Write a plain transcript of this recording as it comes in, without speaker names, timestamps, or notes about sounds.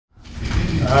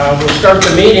We'll start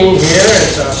the meeting here.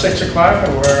 It's 6 o'clock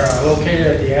and we're located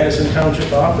at the Addison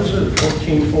Township offices at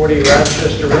 1440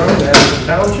 Rochester Road, Addison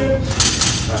Township.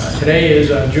 Today is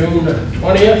June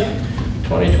 20th,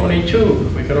 2022.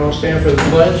 If we could all stand for the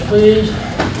pledge, please.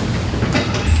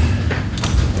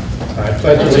 I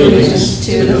pledge allegiance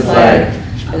to the flag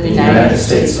of the United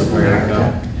States of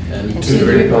America and to the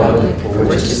republic for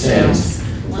which it stands,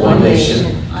 one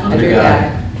nation, under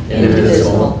God,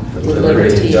 indivisible, with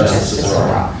liberty and justice for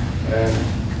all.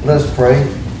 Let us pray.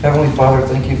 Heavenly Father,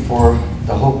 thank you for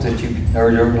the hope that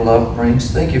your love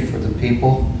brings. Thank you for the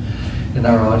people in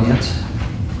our audience,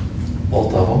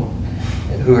 both of them,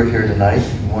 who are here tonight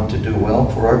and want to do well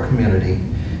for our community,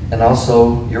 and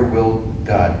also your will,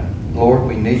 God. Lord,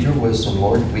 we need your wisdom,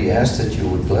 Lord. We ask that you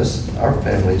would bless our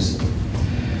families.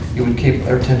 You would keep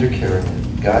our tender care.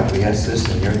 God, we ask this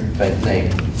in your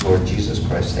name, Lord Jesus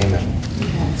Christ. Amen.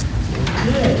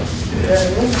 Okay.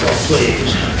 Roll call,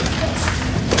 please.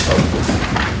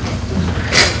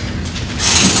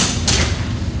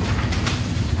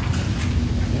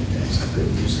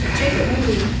 Jacob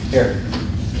Moody. Here.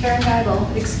 Karen Geibel,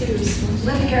 excused.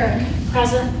 Linda Garrett.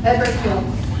 Present. Ed Wakefield.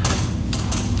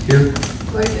 Here.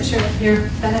 Lori Fisher. Here.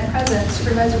 Bennett present.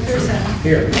 Supervisor Pearson.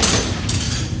 Here.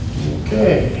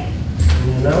 Okay.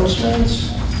 Any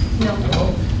announcements? No.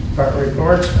 No. Department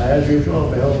reports, as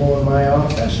usual, available in my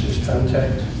office. Just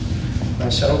contact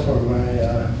myself or my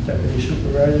deputy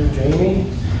supervisor, Jamie.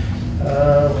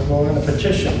 We're going on to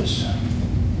petitions.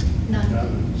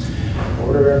 None.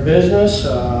 Order of business,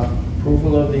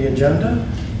 approval of the agenda.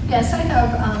 Yes, I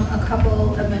have a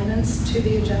couple amendments to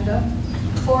the agenda.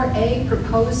 4A,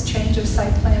 proposed change of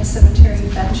site plan cemetery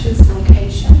benches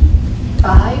location.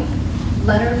 5,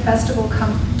 Leonard Festival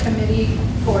Committee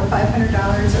for $500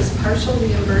 as partial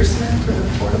reimbursement for the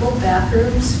portable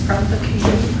bathrooms from the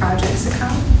community projects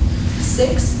account.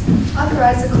 6,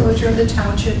 authorize the closure of the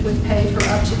township with pay for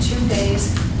up to 2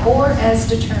 days or as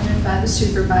determined by the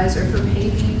supervisor for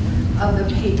paving of the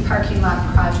paved parking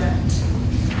lot project.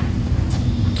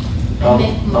 I'll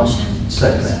make a motion.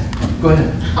 Second that. Go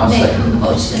ahead. I'll make a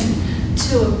motion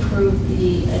to approve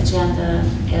the agenda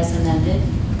as amended.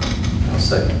 I'll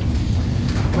second.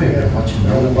 We have on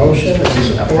the motion and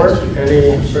support.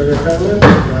 Any further comments?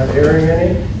 Not hearing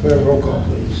any. Go ahead, roll call,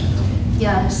 please.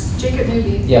 Yes. Jacob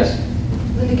Moody. Yes.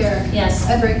 Linda Garrett. Yes.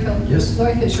 Ed Wakefield. Yes.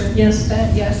 Lori Fisher. Yes.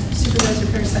 Bennett, yes. Supervisor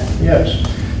Pearson. Yes.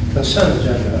 Consent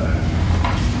agenda.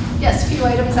 Yes, a few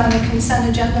items on the consent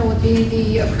agenda would be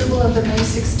the approval of the May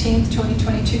 16th,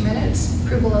 2022 minutes,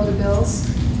 approval of the bills,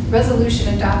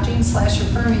 resolution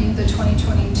adopting/affirming the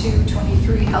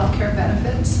 2022-23 healthcare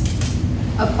benefits,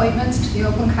 appointments to the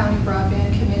Oakland County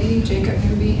Broadband Committee, Jacob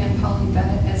Newby and Pauline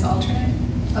Bennett as alternate,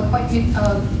 appointment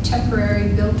of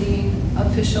temporary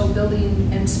official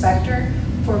building inspector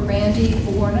for Randy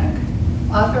Warnock,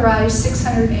 authorize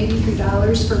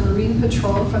 $683 for Marine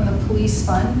Patrol from the police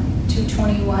fund,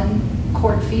 221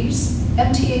 court fees,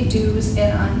 MTA dues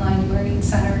and online learning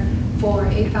center for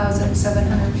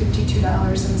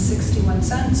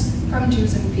 $8,752.61 from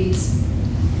dues and fees.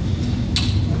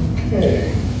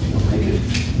 Okay. Any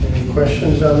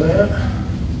questions on that?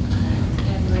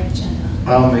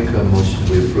 I'll make a motion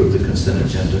to approve the consent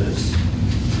agenda.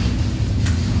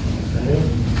 Okay.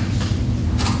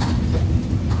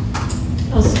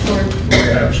 I'll support. We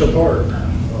have support.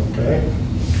 Okay.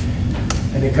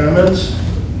 Any comments?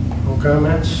 No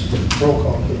comments? Roll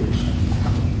call, please.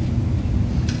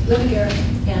 Linda Garrett.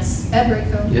 Yes. Ed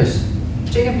Wakefield. Yes.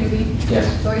 Jacob Newby. Yes.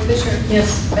 Lori Fisher. Yes.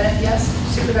 Bennett, yes.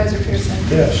 Supervisor Pearson.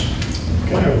 Yes.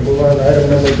 Okay, we'll move on to item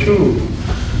number 2.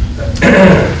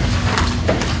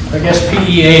 I guess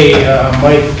PEA,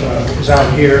 Mike is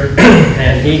out here,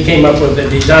 and he came up with the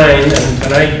design, and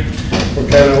tonight we're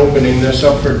kind of opening this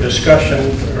up for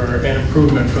discussion for an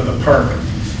improvement for the park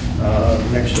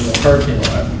next to the parking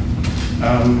lot.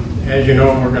 As you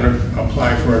know, we're going to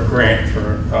apply for a grant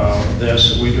for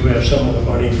this. We do have some of the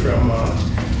money from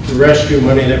the rescue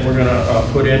money that we're going to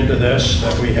put into this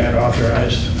that we had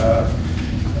authorized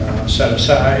set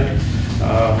aside.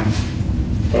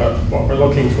 But what we're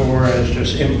looking for is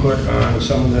just input on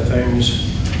some of the things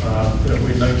that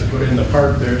we'd like to put in the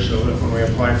park there so that when we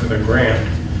apply for the grant,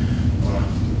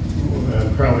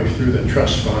 probably through the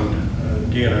trust fund,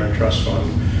 DNR trust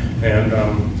fund. And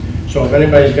so if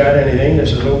anybody's got anything,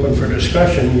 this is open for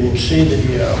discussion. You can see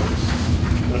the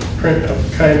print of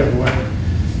kind of what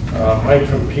Mike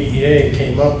from PEA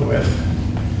came up with.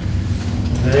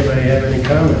 Does anybody have any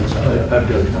comments on it? I've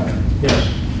got a comment. Yes.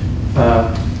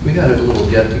 We got a little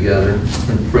get-together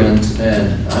from friends,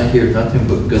 and I hear nothing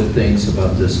but good things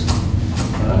about this.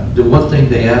 The one thing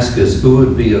they ask is who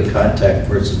would be a contact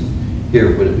person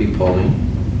here. Would it be Pauline?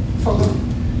 For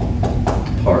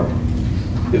park.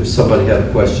 If somebody had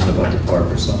a question about the park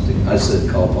or something, I said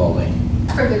call Pauline.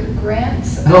 for the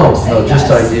grants? I No, would say no, just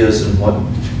yes. ideas and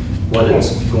what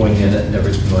it's going in it and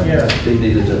everything like that. Yeah. They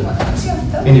needed Yeah, to,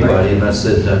 that'd be anybody, great. and I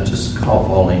said, just call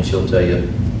Pauline, she'll tell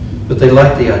you. But they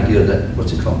like the idea that,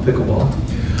 what's it called, pickleball?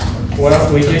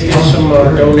 Well, we did get some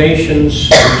donations,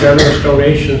 generous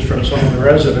donations from some of the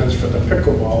residents for the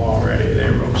pickleball already. They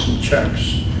wrote some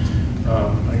checks.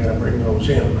 I gotta bring those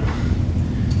in.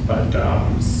 But,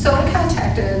 So I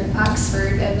contacted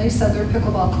Oxford and they said their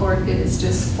pickleball court is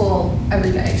just full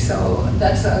every day. So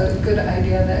that's a good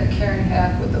idea that Karen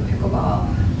had with the pickleball.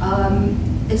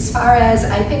 As far as,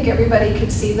 I think everybody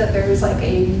could see that there's like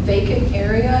a vacant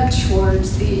area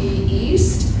towards the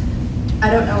east. I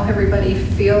don't know how everybody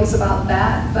feels about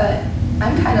that, but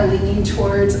I'm kind of leaning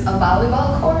towards a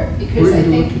volleyball court because Where are I you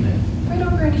think looking at? right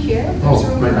over in here, there's Oh,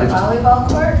 room for right a next to- volleyball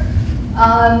court.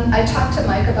 I talked to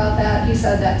Mike about that. He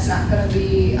said that's not going to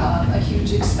be a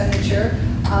huge expenditure.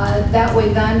 That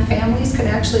way then families can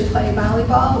actually play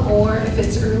volleyball, or if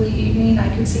it's early evening, I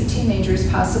can see teenagers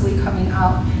possibly coming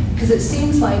out. Because it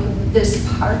seems like this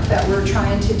park that we're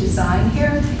trying to design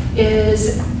here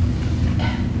is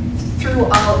through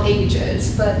all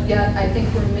ages, but yet I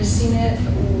think we're missing it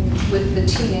with the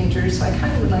teenagers. So I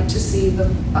kind of would like to see the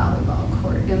volleyball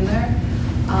court in there.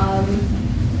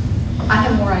 I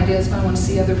have more ideas, but I want to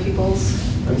see other people's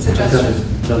I've got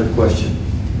suggestions. another question.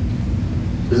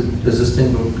 Is this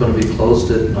thing going to be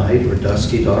closed at night or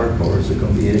dusky dark, or is it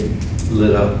going to be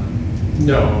lit up?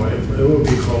 no, it will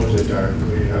be closed at dark.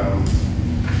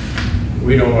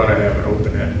 We don't want to have it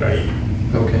open at night.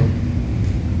 Okay.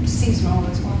 Seasonal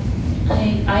as well.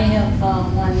 I have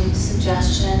one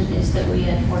suggestion, is that we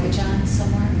add portage on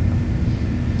somewhere.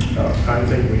 I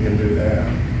think we can do that.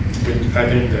 I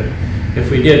think that if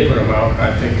we did put them out,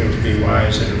 I think it would be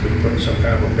wise that if we put some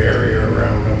kind of a barrier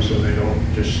around them so they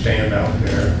don't just stand out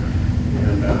there.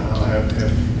 And I'll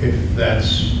have, if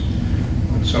that's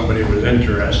what somebody was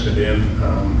interested in,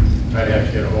 I'd have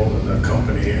to get a hold of the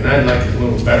company. And I'd like a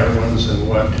little better ones than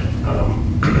what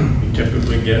we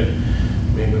typically get.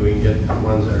 Maybe we can get the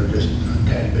ones that are just a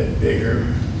tad bit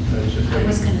bigger. I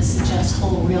was going to suggest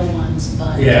whole real ones,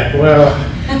 but. Yeah, well,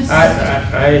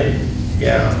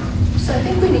 yeah. So I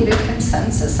think we need a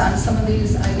consensus on some of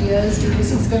these ideas because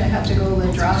he's going to have to go to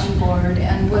the drawing board.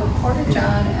 And would portage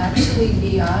on actually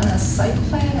be on a site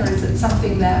plan, or is it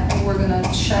something that we're going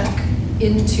to check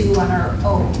into on our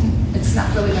own? It's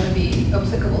not really going to be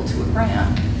applicable to a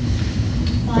grant.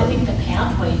 Well, I think the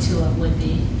pathway to it would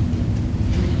be,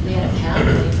 if we had a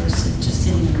pathway versus just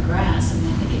sitting in the grass. I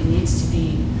mean, I think it needs to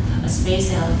be a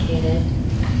space allocated.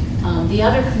 The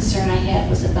other concern I had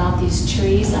was about these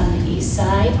trees on the east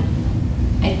side.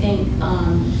 I think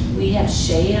we have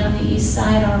shade on the east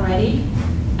side already.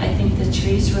 I think the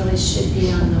trees really should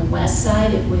be on the west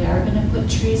side if we are going to put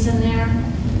trees in there,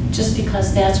 just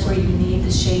because that's where you need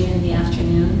the shade in the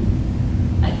afternoon.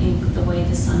 I think the way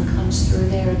the sun comes through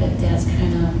there, that's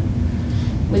kind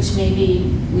of, which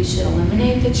maybe we should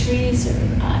eliminate the trees, or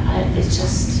it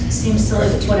just seems silly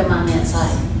to put them on that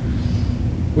side.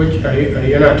 Which,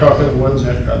 you're not talking the ones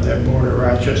that border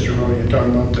Rochester Road, you're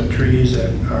talking about the trees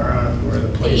that are on where the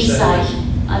The place east is? side,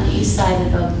 on the east side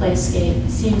of the playscape.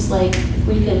 It seems like if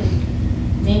we could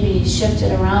maybe shift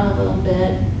it around a little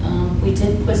bit. We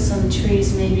did put some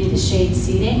trees maybe to shade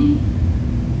seating,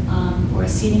 or a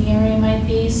seating area might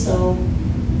be, so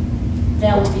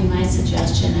that would be my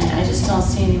suggestion. I just don't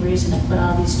see any reason to put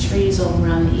all these trees over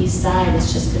on the east side.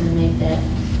 It's just going to make that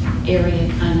area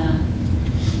kind of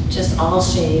just all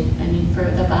shade. I mean, for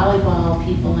the volleyball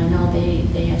people, I know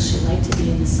they actually like to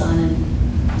be in the sun. And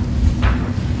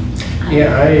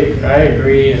Yeah, I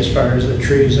agree as far as the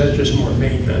trees, that's just more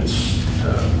maintenance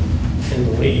in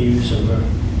the leaves and the,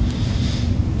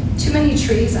 Too many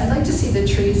trees. I'd like to see the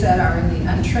trees that are in the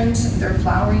entrance. They're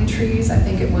flowering trees. I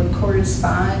think it would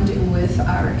correspond with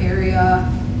our area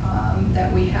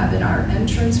that we have in our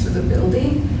entrance for the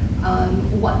building.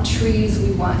 What trees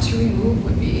we want to remove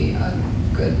would be a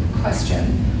good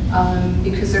question,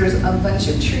 because there's a bunch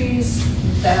of trees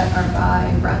that are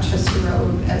by Rochester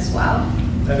Road as well.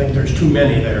 I think there's too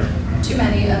many there. Too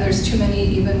many, and there's too many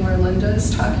even where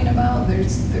Linda's talking about.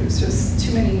 There's just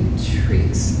too many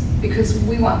trees. Because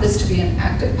we want this to be an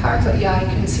active park, but yeah, I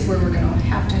can see where we're going to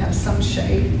have some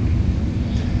shade.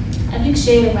 I think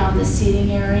shade around the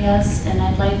seating areas, and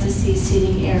I'd like to see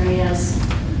seating areas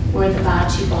where the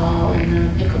bocce ball and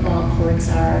the pickleball courts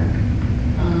are.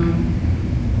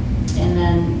 And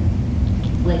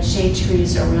then like shade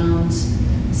trees around,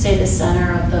 say, the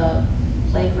center of the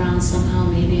playground somehow,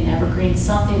 maybe an evergreen,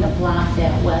 something to block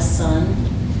that west sun.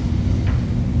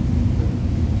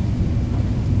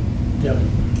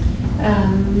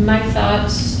 Yep. My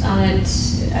thoughts on it,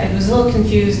 I was a little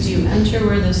confused. Do you enter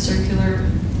where the circular?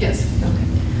 Yes. Okay.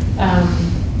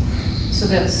 So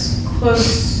that's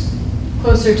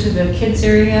closer to the kids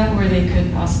area where they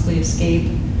could possibly escape,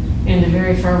 and a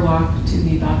very far walk to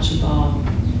the bocce ball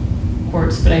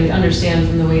courts. But I understand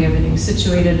from the way everything's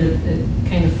situated, it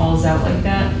kind of falls out like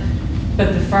that.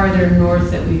 But the farther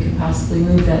north that we could possibly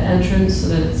move that entrance so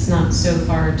that it's not so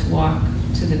far to walk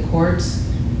to the courts.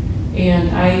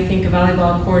 And I think a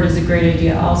volleyball court is a great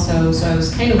idea also. So I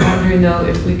was kind of wondering though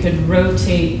if we could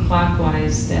rotate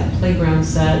clockwise that playground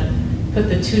set, put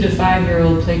the 2 to 5 year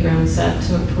old playground set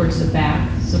towards the back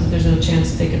so that there's no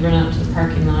chance that they could run out to the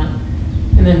parking lot,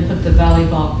 and then put the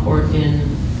volleyball court in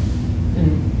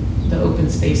the open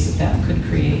space that could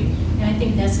create. Yeah, I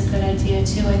think that's a good idea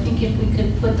too. I think if we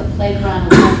could put the playground a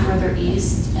little further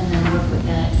east and then work with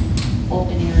that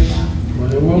open area. Well,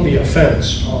 there will be a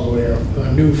fence all the way up,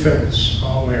 a new fence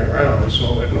all the way around,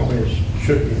 so that nobody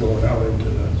should be going out into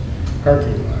the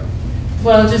parking lot.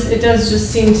 Well, it does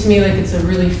just seem to me like it's a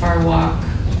really far walk,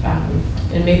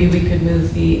 and maybe we could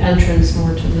move the entrance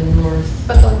more to the north.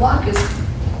 But the walk is,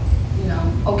 you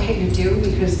know, okay to do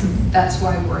because that's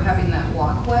why we're having that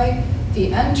walkway.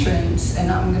 The entrance,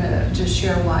 and I'm gonna just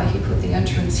share why he put the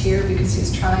entrance here, because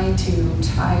he's trying to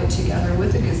tie it together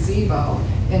with the gazebo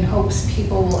in hopes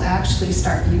people will actually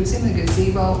start using the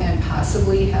gazebo and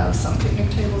possibly have some picnic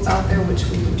tables out there, which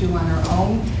we would do on our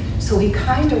own. So he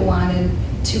kind of wanted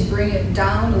to bring it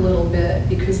down a little bit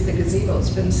because the gazebo's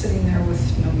been sitting there with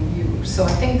no use. So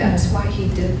I think that's why he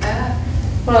did that.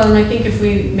 Well, and I think if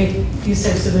we make these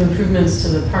types of improvements to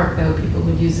the park, though, people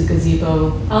would use the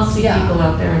gazebo. I'll see Yeah. people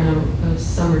out there on a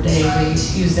summer day, they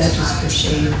use that just for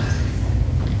shade.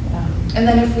 And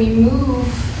then if we move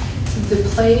the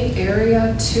play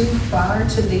area too far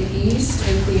to the east,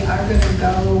 if we are gonna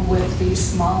go with the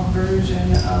small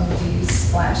version of the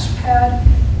splash pad,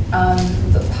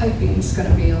 the piping's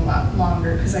gonna be a lot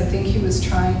longer, because I think he was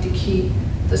trying to keep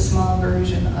the small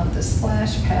version of the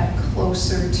splash pad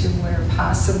closer to where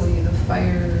possibly the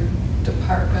fire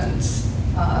department's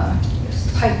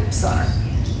pipes are.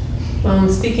 Well,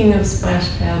 and speaking of splash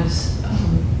pads,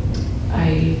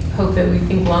 I hope that we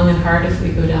think long and hard if we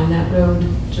go down that road,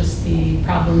 just the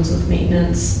problems with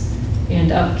maintenance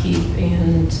and upkeep,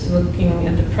 and looking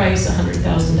at the price,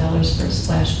 $100,000 for a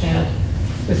splash pad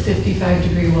with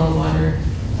 55-degree well water.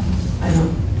 I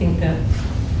don't think that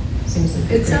seems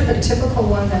like It's not the idea. typical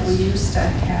one that we used to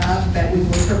have that we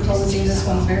were proposing. This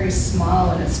one's very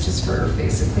small and it's just for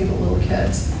basically the little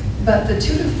kids. But the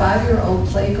 2 to 5 year old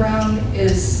playground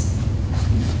is,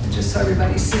 just so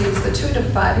everybody sees, the 2 to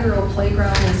 5 year old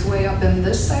playground is way up in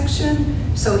this section.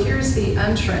 So here's the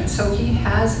entrance. So he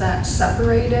has that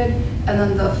separated, and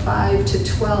then the 5 to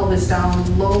 12 is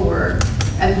down lower.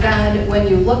 And then when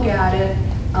you look at it,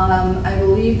 I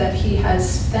believe that he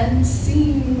has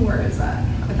fencing. Where is that?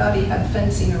 I thought he had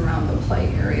fencing around the play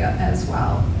area as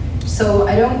well. So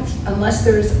I don't, unless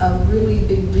there's a really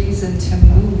big reason to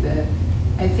move it,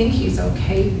 I think he's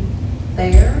okay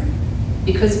there.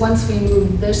 Because once we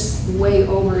move this way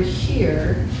over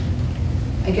here,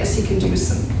 I guess he can do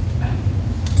some,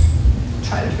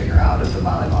 try to figure out if the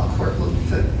volleyball court would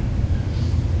fit.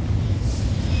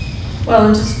 Well,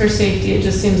 and just for safety, it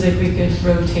just seems like we could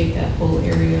rotate that whole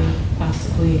area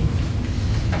possibly.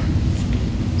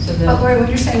 So But that, Lori, when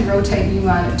you're saying rotate, you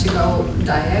want it to go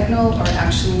diagonal or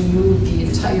actually move the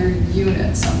entire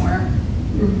unit somewhere?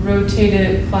 rotate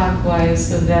it clockwise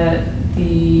so that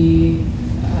the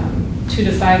 2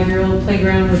 to 5 year old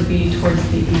playground would be towards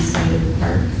the east side of the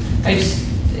park. I just,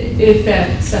 if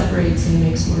that separates and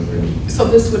makes more room. So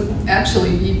this would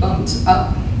actually be bumped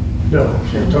up. No,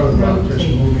 you're talking about just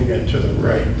moving it to the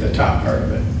right, the top part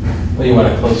of it. Well, you want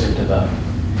it closer to the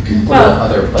Well,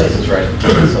 other places, right?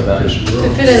 So that Just to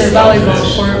fit in a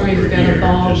volleyball court where you've got a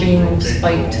ball being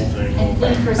spiked.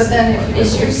 But then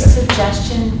Is your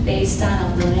suggestion based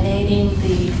on eliminating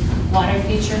the water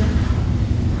feature?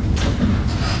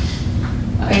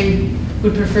 I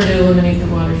would prefer to eliminate the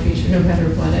water feature no matter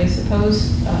what, I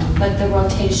suppose. But the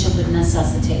rotation would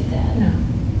necessitate that. No.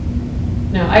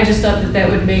 No, I just thought that that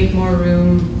would make more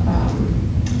room.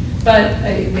 But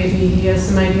maybe he has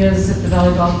some ideas if the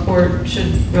volleyball court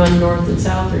should run north and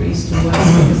south or east and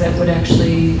west, because that would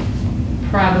actually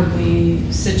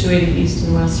probably situate it east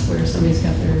and west where somebody's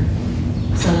got their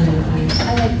sun in their eyes.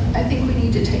 I think we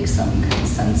need to take some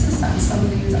consensus on some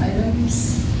of these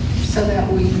items so that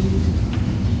we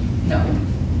know.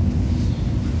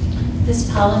 This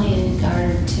pollinated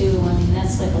garden too, I mean,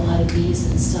 that's like a lot of bees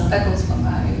and stuff. That goes by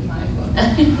my book.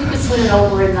 We could put it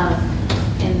over in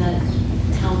the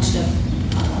township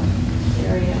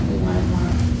area if we wanted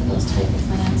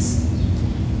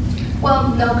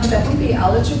No, because that would be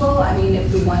eligible, I mean,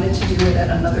 if we wanted to do it at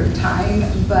another time,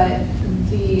 but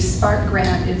the Spark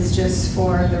grant is just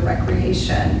for the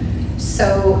recreation.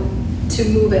 So to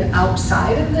move it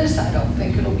outside of this, I don't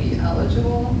think it'll be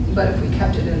eligible, but if we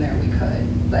kept it in there, we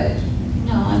could, but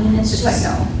No, I mean, it's Just just,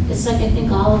 like no. it's like I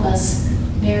think all of us,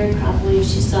 Mary probably, if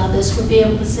she saw this, would be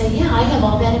able to say, yeah, I have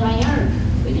all that in my yard.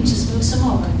 We can just move some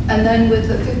over. And then with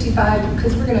the 55,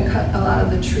 because we're gonna cut a lot of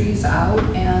the trees out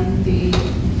and the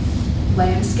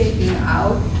landscaping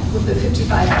out, with the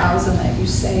 55,000 that you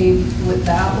save with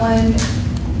that one,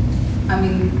 I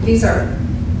mean, these are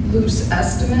loose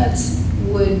estimates,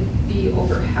 would be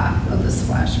over half of the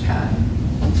splash pad.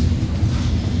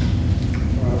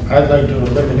 I'd like to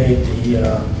eliminate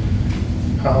the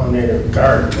pollinator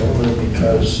garden only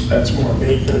because that's more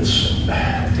maintenance,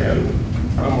 and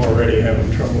I'm already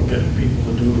having trouble getting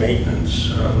people to do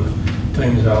maintenance on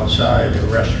things outside, the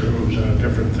restrooms and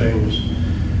different things.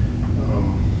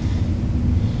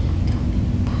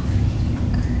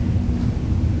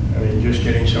 I mean, just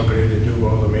getting somebody to do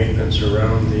all the maintenance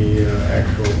around the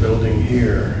actual building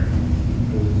here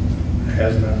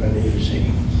has not been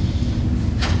easy.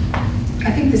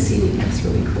 I think the seating looks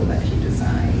really cool that he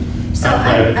designed. So I'm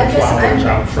glad I the guess flowers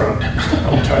out front.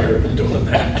 I'm tired of doing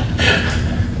that.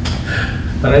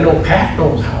 But I know Pat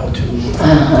knows how to.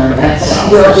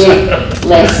 You'll be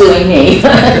like suing me.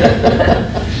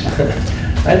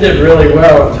 I did really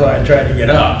well until I tried to get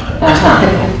up.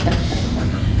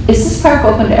 Is this park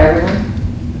open to everyone?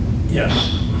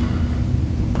 Yes,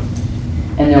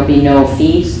 And there'll be no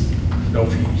fees? no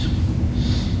fees.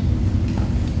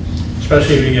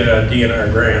 Especially if you get a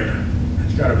DNR grant.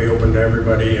 It's got to be open to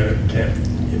everybody and it can't,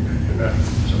 you're not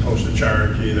supposed to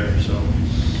charge either, so.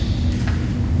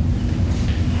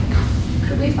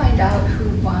 Could we find out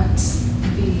who wants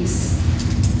these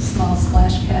small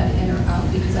splash pad in or out?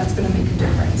 Because that's gonna make a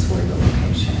difference where the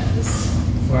location is.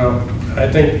 Well, I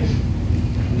think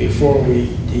before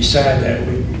we decide that,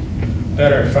 we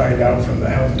better find out from the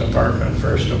health department,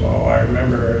 first of all. I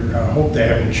remember, I hope they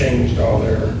haven't changed all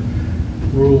their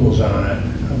rules on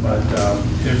it, but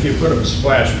if you put a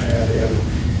splash pad in,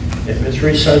 if it's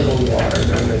recycled water,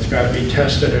 then it's got to be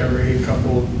tested every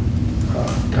couple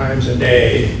times a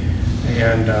day.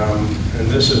 And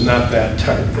this is not that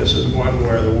type. This is one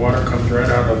where the water comes right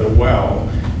out of the well,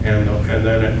 and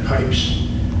then it pipes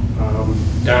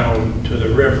down to the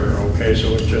river, okay? So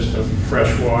it's just a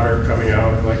fresh water coming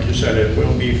out, and like you said, it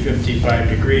will be 55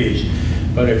 degrees.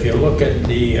 But if you look at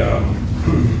the,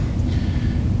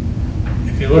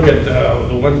 if you look at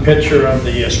the one picture of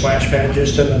the splash pad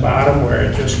just in the bottom, where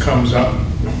it just comes up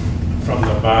from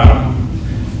the bottom,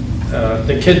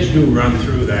 the kids do run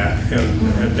through that,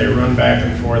 and they run back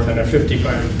and forth, and at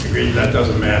 55 degrees, that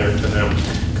doesn't matter to them,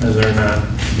 because they're not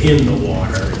in the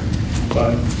water.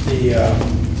 But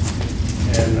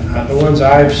the ones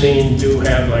I've seen do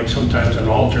have like sometimes an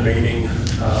alternating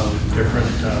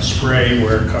different spray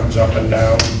where it comes up and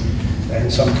down,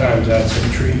 and sometimes that's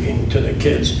intriguing to the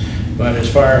kids. But as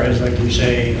far as, like you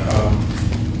say,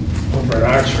 over in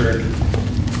Oxford,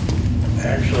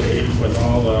 actually with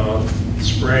all the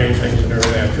spraying things and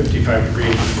everything, at 55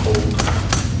 degrees is cold.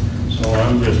 So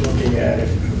I'm just looking at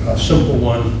a simple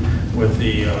one with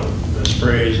the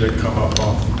sprays that come up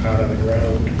out of the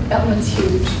ground. That one's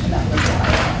huge, and that one's a lot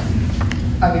of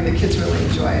fun. I mean, the kids really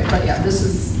enjoy it, but yeah, this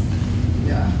is,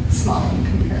 small in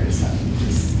comparison,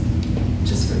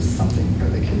 just for something for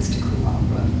the kids to cool off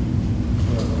with.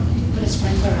 Put a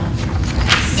sprinkler on.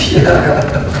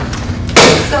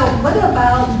 So what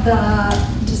about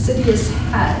the deciduous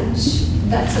hedge?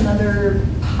 That's another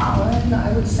pollen,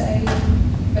 I would say,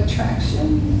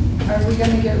 attraction. Are we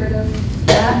gonna get rid of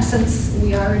that since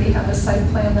we already have a site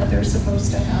plan that they're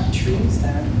supposed to have trees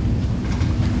there?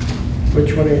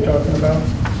 Which one are you talking about?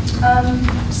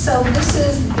 So this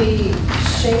is the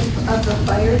shape of the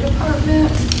fire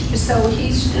department. So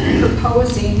he's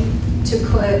proposing to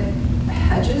put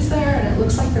hedges there, and it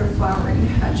looks like they're flowering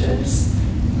hedges.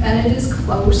 And it is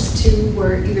close to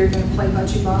where either going to play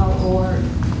bocce ball or,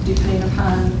 depending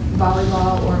upon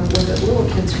volleyball, or where the little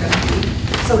kids are going to be.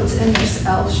 So it's in this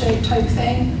L-shaped type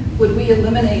thing. Would we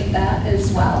eliminate that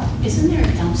as well? Isn't there a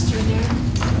dumpster there?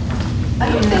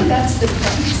 I don't think that's the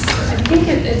case. I think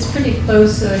it's pretty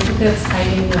close, so I think that's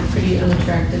hiding a pretty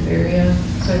unattractive area.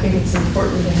 So I think it's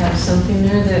important to have something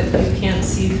there that you can't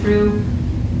see through.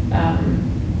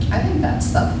 I think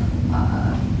that's the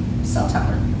cell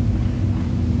tower.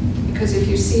 Because if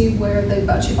you see where the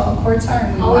bocce ball courts are,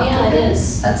 and we Oh, walked yeah, over, it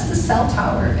is. that's the cell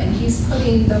tower, and he's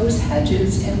putting those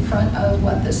hedges in front of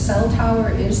what the cell tower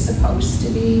is supposed to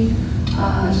be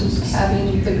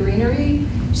having the greenery.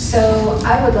 So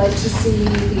I would like to see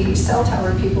the cell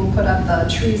tower people put up the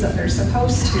trees that they're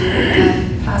supposed to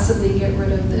and possibly get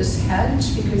rid of this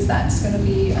hedge because that's going to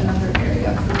be another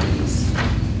area for these.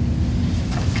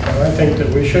 Well, I think that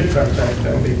we should contact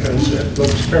them because it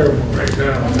looks terrible right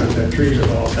now. That the trees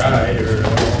have all died or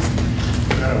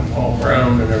all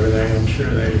brown and everything. I'm sure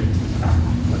they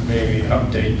would maybe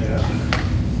update that.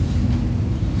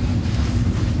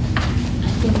 I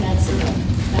think that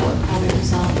would probably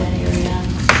resolve that area.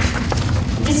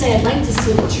 I guess I'd like to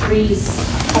see the trees, a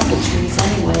couple trees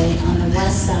anyway, on the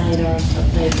west side of the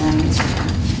playground.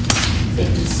 They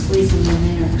can squeeze them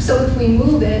in there. So if we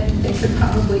move it, they could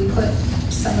probably put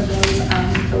some of those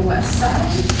on the west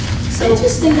side. So I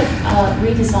just think of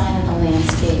redesigning the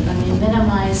landscape. I mean,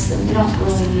 minimize, we don't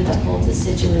really need a whole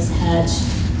deciduous hedge.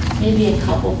 Maybe a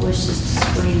couple bushes to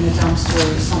screen the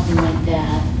dumpster or something like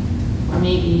that. Or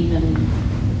maybe even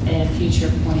at a future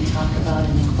point talk about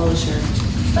an enclosure.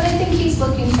 But I think he's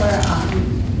looking for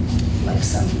like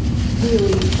some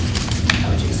really, how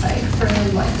would you say, for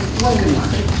like what we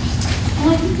wanted.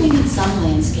 Well, I think we need some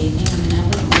landscaping. I mean, I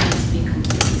wouldn't want it to be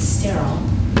completely sterile.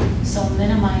 So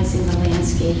minimizing the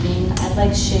landscaping. I'd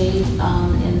like shade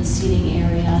in the seating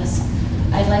areas.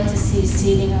 I'd like to see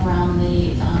seating around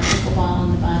the pickleball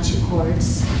and the bocce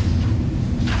courts.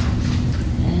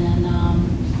 And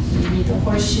maybe the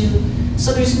horseshoe.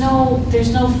 So there's no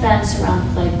fence around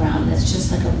the playground. It's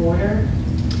just like a border.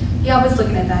 Yeah, I was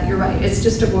looking at that. You're right. It's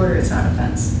just a border. It's not a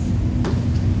fence.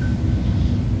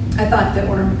 I thought that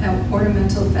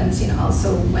ornamental fencing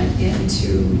also went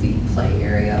into the play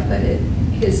area, but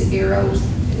his arrow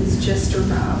is just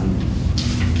around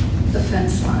the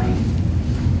fence line.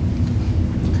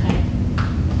 Okay.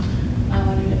 I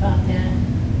wondered about that.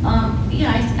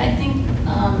 Yeah, I think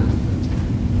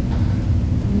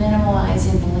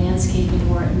minimalizing the landscaping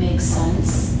where it makes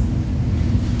sense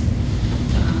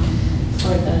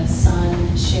for the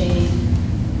sun, shade.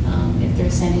 If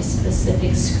there's any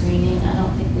specific screening, I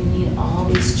don't think we need all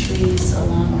these trees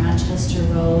along Rochester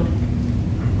Road.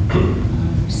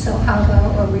 So how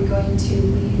about, are we going to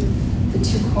leave the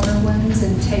two corner ones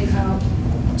and take out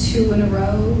two in a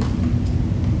row?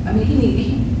 I mean,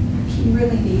 he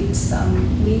really needs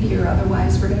some lead here,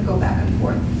 otherwise we're going to go back and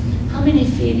forth. How many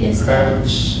feet is that?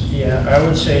 Yeah, I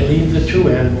would say leave the two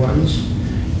end ones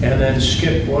and then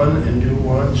skip one and do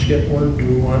one, skip one,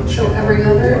 do one, skip one, every do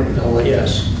other? one.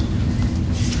 Yes.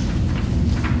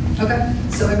 Okay,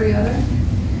 so every other.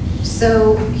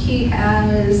 So he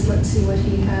has, let's see what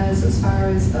he has as far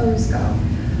as those go.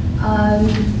 I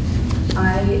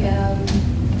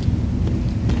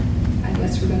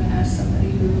guess we're gonna ask somebody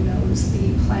who knows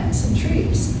the plants and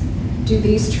trees. Do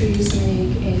these trees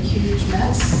make a huge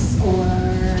mess, or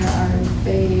are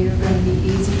they gonna be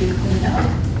easy to clean up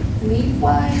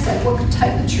leaf-wise? Like what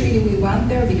type of tree do we want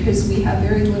there? Because we have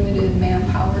very limited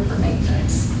manpower for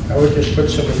maintenance. I would just put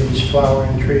some of these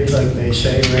flowering trees, like they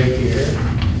say right here.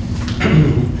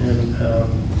 And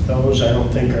those I don't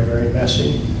think are very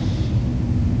messy.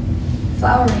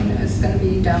 Flowering is going to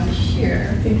be down here.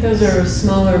 I think those are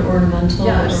smaller ornamental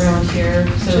Yes. around here.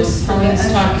 So Just for the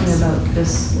Colin's talking entrance. about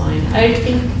this line. I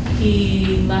think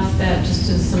he left that just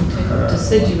as some type of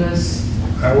deciduous.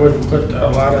 I wouldn't put a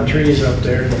lot of trees up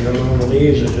there, and the little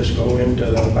leaves would just go into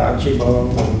the bocce ball.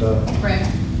 And Right.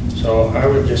 so I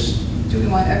would just, Do we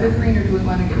want evergreen or do we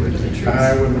want to get rid of the trees?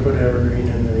 I wouldn't put evergreen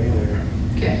in there either.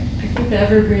 Okay. I think the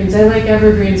evergreens, I like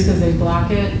evergreens because they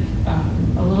block it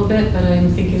a little bit, but I'm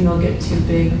thinking they'll get too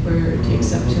big where it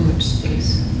takes up too much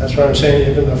space. That's what I'm saying,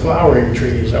 even the flowering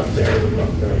trees up there would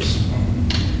look nice.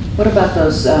 What about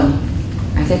those, I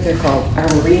think they're called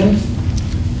arboretums?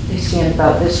 They stand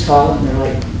about this tall and they're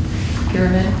like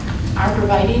pyramid.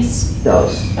 Arborvitaes?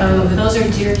 Those. Those are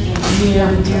deer candy.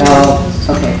 Yeah, the deer. Oh,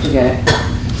 okay, forget it.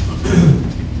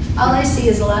 All I see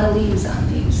is a lot of leaves on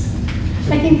these.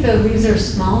 I think the leaves are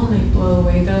small and they blow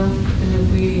away though. And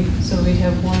if so we'd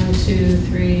have 1, 2,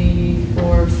 3,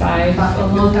 4, 5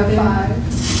 along You'll have there. 5.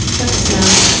 That's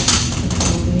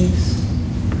all leaves.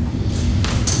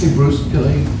 Hey Bruce, can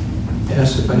I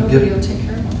ask if I can Nobody will take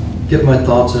care of them. get my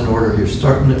thoughts in order here?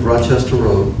 Starting at Rochester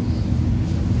Road,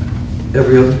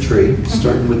 every other tree,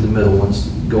 starting with the middle ones,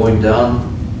 going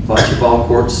down bocce ball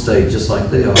courts stay just like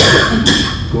they are.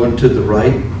 Going to the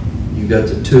right, you got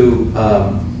the two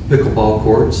pickleball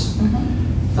courts.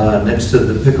 Next to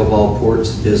the pickleball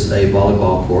courts is a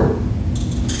volleyball court.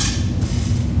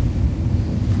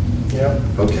 Yep.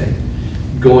 Okay.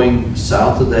 Going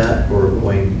south of that or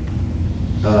going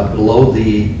below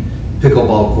the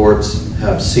pickleball courts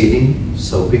have seating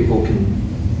so people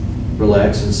can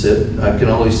relax and sit. I can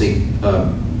only see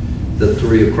the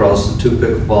 3 across, the 2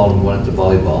 pickleball and 1 at the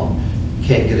volleyball.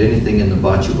 Can't get anything in the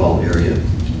bocce ball area.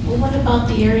 Well, what about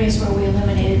the areas where we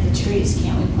eliminated the trees?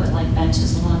 Can't we put like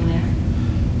benches along there?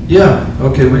 Yeah,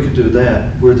 okay, we could do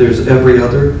that. Where there's every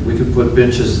other, we could put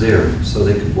benches there so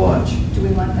they could watch. Do we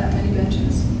want that many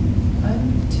benches?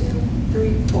 1, 2,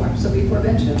 3, 4. So be 4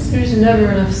 benches? There's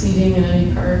never enough seating in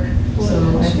any park,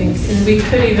 so I think, and we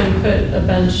could even put a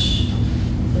bench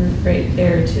right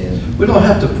there too. We don't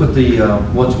have to put the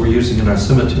ones we're using in our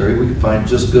cemetery. We could find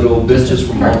just good old benches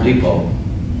from Home Depot.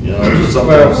 You know, just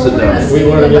something to sit down. We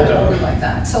wanna get down. Like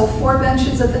that. So 4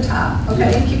 benches at the top,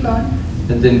 okay, Yeah. keep going.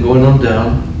 And then going on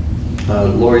down,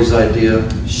 Lori's idea,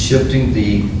 shifting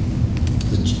the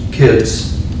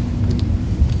kids,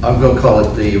 I'm going to call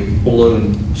it the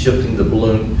balloon, shifting the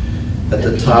balloon at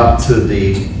the top to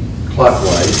the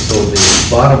clockwise, so the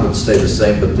bottom would stay the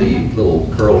same, but the little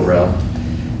curl around.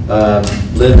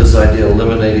 Linda's idea,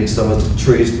 eliminating some of the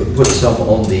trees, but put some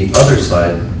on the other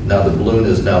side. Now the balloon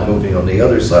is now moving on the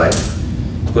other side.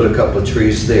 Put a couple of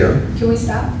trees there. Can we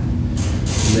stop?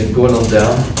 And then going on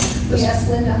down. We asked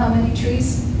Linda how many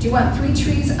trees? Do you want 3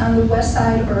 trees on the west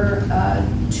side or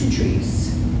 2 trees?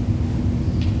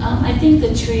 I think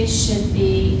the trees should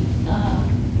be,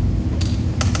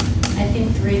 I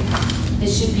think 3. It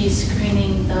should be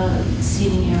screening the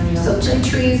seating area. So 2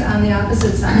 trees on the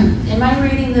opposite side. Am I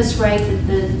reading this right,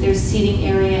 that there's seating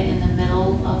area in the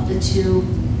middle of the 2?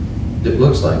 It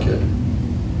looks like it.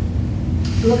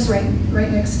 It looks right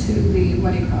next to the,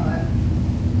 what do you call it?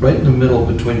 Right in the middle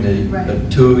between the Right.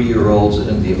 2-year-olds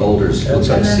and the olders, looks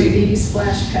like And then seating. the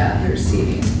splash pad, there's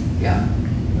seating, yeah.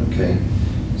 Okay,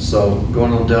 so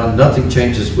going on down, nothing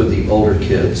changes with the older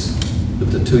kids,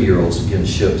 but the 2-year-olds again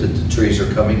shifted. The trees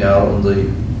are coming out on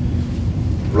the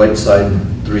right side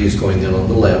and 3 is going in on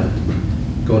the left.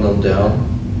 Going on down,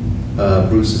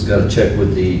 Bruce has got to check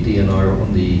with the DNR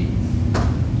on the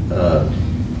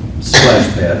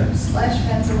splash pad. Splash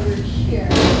pad's over here.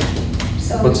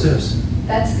 So What's this?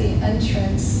 that's the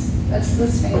entrance, that's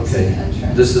this fancy Okay,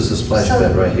 entrance. this is the splash So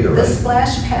pad right here, The right?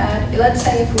 splash pad, let's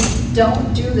say if we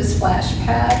don't do the splash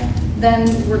pad, then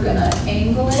we're gonna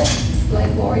angle it,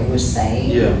 like Lori was saying.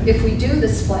 Yeah. If we do the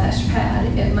splash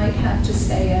pad, it might have to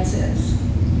stay as is.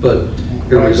 But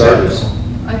regardless,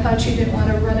 I thought you didn't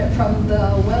wanna run it from the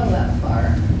well that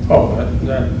far. Oh,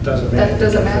 that doesn't make That any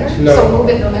doesn't difference. matter? No. So move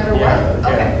it no matter what? Yeah,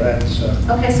 Okay. yeah, that's,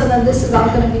 Okay, so then this is all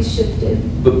gonna be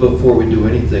shifted. but before we do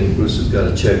anything, Bruce has got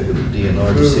to check with the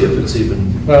DNR to see if it's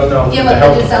even, well, no. Yeah, the but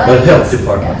health the design. But health can-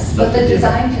 department, Yes, not but the the DNR.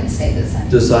 design can stay the same.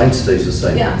 design stays the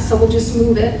same. Yeah, so we'll just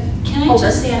move it. Can I over.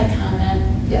 just add a comment?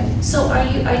 Yeah. So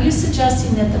are you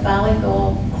suggesting that the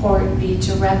volleyball court be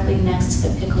directly next to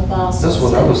the pickleball? So That's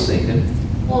what I was thinking.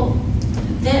 Well,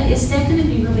 is that going to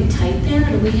be really tight there,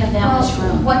 or do we have that much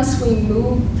room? Once we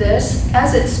move this,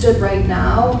 as it stood right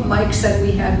now, Mike said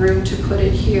we had room to put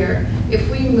it here. If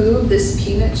we move this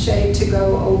peanut shade to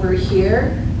go over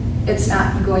here, it's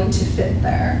not going to fit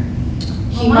there.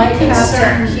 He Well, my might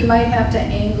concern- have to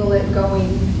angle it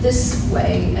going this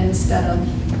way instead of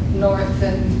north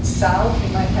and south.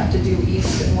 He might have to do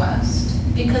east and west.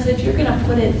 Because if you're going to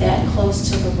put it that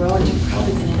close to the road, you're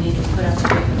probably going to need to put up a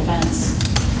bigger fence.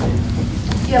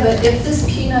 Yeah, but if this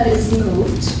peanut is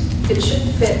moved, it should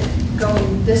fit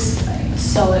going this way.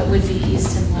 So it would be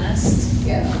east and west?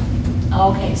 Yeah.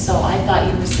 Okay, so I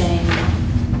thought you were saying,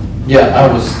 Yeah,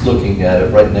 I was looking at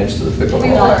it right next to the We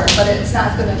pickleball. were, but it's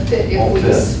not gonna fit if Won't we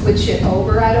fit. switch it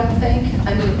over, I don't think.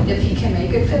 I mean, if he can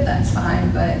make it fit, that's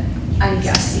fine, but I'm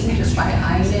guessing just by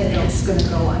eyeing it, it's gonna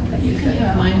go underneath You can it.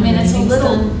 have I mine. mean, it's a Everything's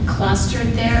little done.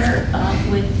 clustered there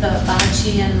with the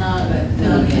bocce and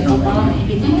the pickleball.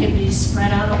 Maybe they could be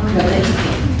spread out over But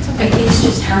the. I think it's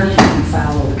just hard to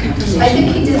follow the conversation. I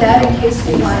think he did that in case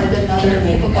we wanted another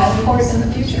pickleball court in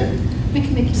the future,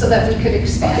 so that we could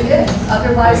expand it.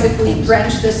 Otherwise, if we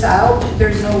branch this out,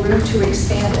 there's no room to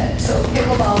expand it. So if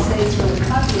pickleball stays really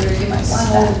popular, you might want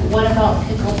So that. what about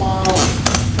pickleball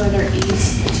further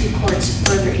east, the 2 courts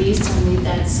further east, and leave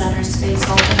that center space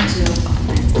open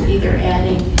to either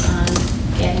adding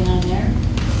on there?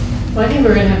 Well, I think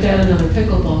we're gonna have to add another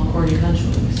pickleball court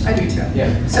eventually. I do too.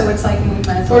 Yeah. So it's like we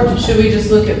might as well. Or should we just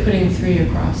look at putting 3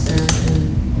 across there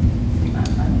and?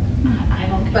 I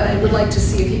don't. But I would like to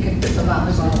see if he can fit the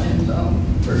volleyball in though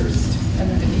first, and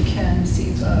then if he can see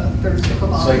the third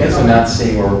pickleball. So I guess I'm not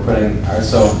seeing where we're putting,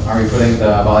 so are we putting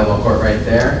the volleyball court right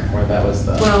there, where that was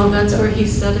the? Well, that's where he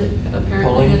said it,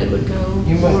 apparently that it would go.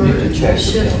 You might or need to if check you with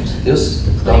shift him. This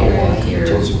the play double area line here.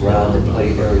 goes around the play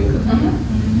area.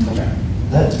 Mhm. Okay.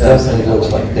 That definitely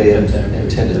looks like they had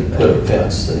intended to put a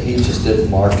fence, that he just didn't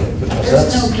mark it, because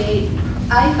There's no that's, gate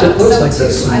I It thought looks so like that too. I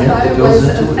cement thought that it goes was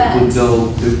a into it would fence.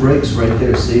 go, it breaks right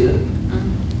there, see it?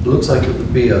 It looks like it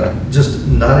would be just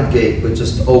not a gate, but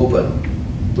just open.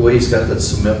 The way he's got that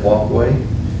cement walkway,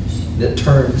 and it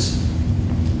turns,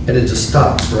 and it just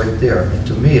stops right there. And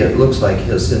to me, it looks like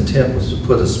his intent was to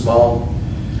put a small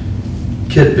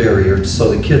kid barrier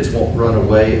so the kids won't run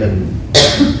away and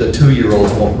the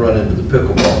 2-year-olds won't run into the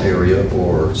pickleball area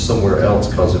or somewhere else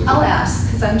because of. I'll ask,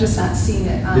 because I'm just not seeing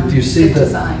it on If you see the that,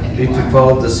 design if anymore. you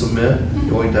follow the cement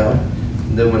going down,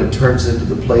 and then when it turns into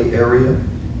the play area,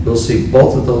 you'll see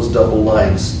both of those double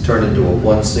lines turn into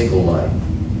one single line.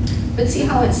 But see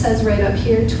how it says right up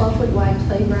here, 12-foot wide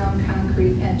playground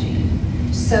concrete edging.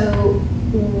 So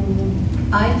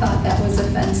I thought that was a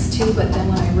fence too, but then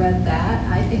when I read that,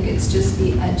 I think it's just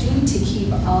the edging to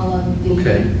keep all of the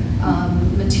Okay.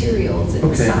 materials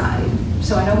inside.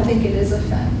 So I don't think it is a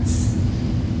fence.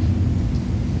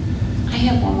 I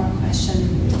have one more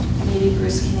question, maybe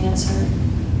Bruce can answer.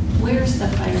 Where's the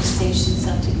fire station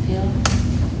septic field?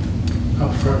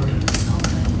 Up front.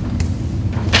 Okay.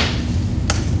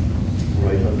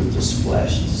 Right under the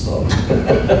splash zone.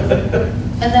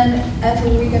 And then, Ed,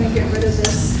 were we going to get rid of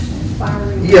this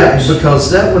flowery? Yeah, bush?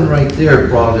 because that one right there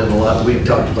brought in a lot, we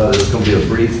talked about it, it's gonna be a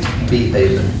brief bee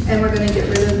haven. And we're going to get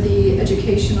rid of the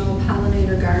educational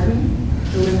pollinator garden,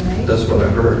 eliminate? That's what I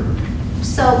heard.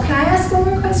 So can I ask one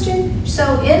more question?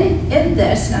 So in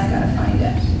this, and I gotta find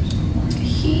it,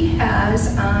 he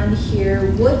has on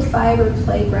here wood fiber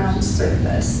playground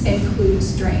surface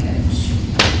includes drainage.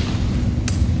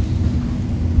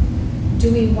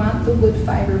 Do we want the wood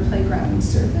fiber playground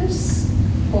surface?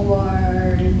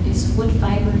 Or Is wood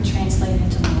fiber translated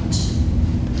into mulch?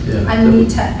 Yeah. I need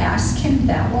to ask him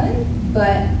that one,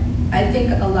 but I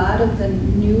think a lot of the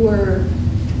newer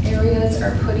areas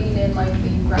are putting in like the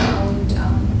ground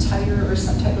tire or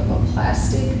some type of a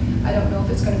plastic. I don't know if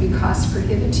it's gonna be cost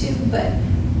prohibitive, but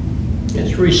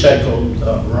It's recycled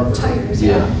rubber. tires,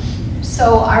 Yeah. yeah.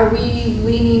 So are we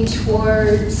leaning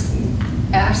towards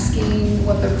asking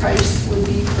what the price would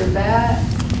be for that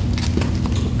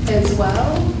as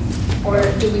well? Or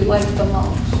do we like the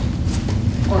mulch?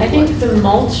 Or I think what? the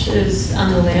mulch is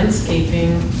on the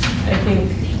landscaping. I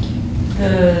think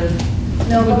the,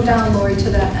 No, go down, Lori, to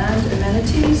that end,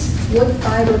 amenities, wood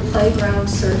fiber playground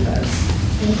surface,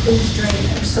 includes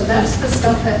drainage. So that's the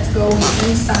stuff that's going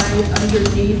inside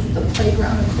underneath the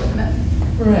playground equipment.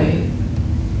 right.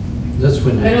 That's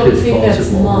when I the don't kid think falls that's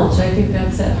in love. mulch. I think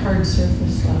that's that hard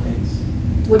surface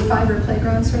stuffings. Wood fiber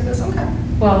playground surface, okay.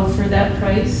 Well, for that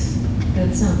price,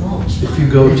 that's not mulch. If you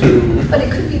go to, But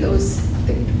it could be those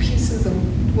thick pieces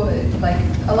of wood, like,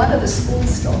 a lot of the schools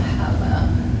still have that.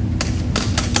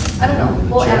 I don't know,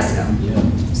 we'll ask them.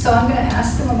 yeah, So I'm gonna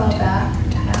ask them about that,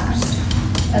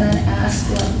 and then ask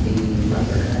what the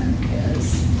rubber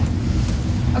is.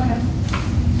 Okay.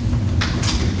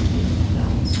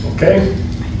 Okay?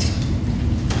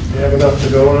 You have enough to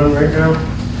go on right now?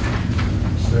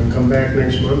 Then come back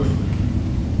next month?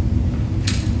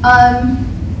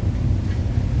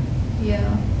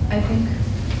 Yeah, I think,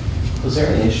 Was there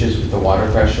any issues with the water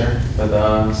pressure for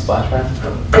the splash pad?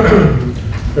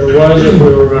 There was if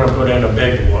we were gonna put in a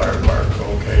big water park,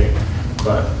 okay?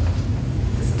 But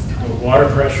this is the kind of, water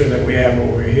pressure that we have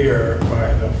over here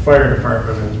by the fire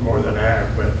department is more than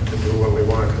adequate to do what we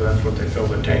want, because that's what they fill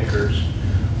the tankers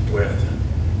with.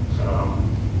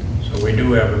 So we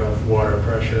do have enough water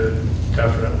pressure,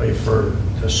 definitely for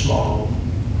the small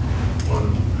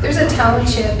one. there's a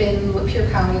township in Lapeer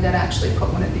County that actually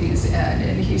put one of these in,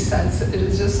 and he says it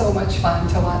is just so much fun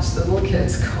to watch the little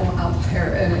kids go out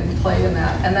there and play in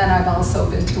that. And then I've also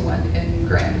been to one in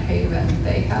Grand Haven,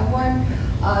 they have one.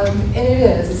 And it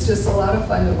is, it's just a lot of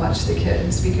fun to watch the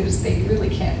kids because they really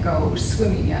can't go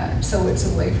swimming yet. So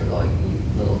it's a way for the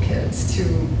little kids to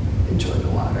enjoy the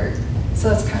water. So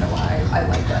that's kind of why I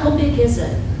like that. How big is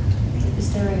it?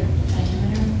 Is there a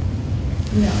diameter?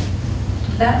 No,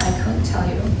 that I couldn't tell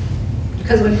you.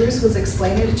 Because when Bruce was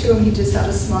explaining it to him, he just had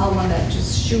a small one that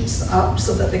just shoots up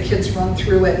so that the kids run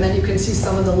through it. And then you can see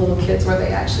some of the little kids where they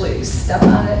actually step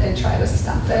on it and try to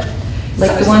stop it.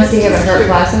 Like So the ones it's they have at just Hurt cute.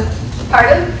 Plaza?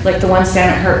 Pardon? Like the ones down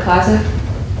at Hurt Plaza?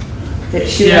 That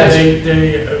shoot Yeah,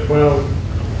 us? well,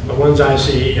 the ones I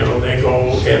see, they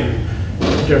go in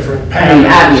different I mean,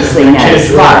 patterns. obviously and not as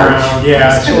kids run large. around.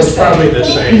 Yeah, so it's probably the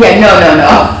same.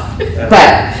 Yeah, no.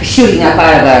 But shooting up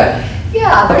out of the,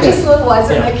 Yeah, they're Okay. just little ones,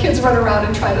 and Yeah. the kids run around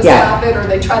and try to Yeah. stop it, or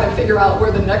they try to figure out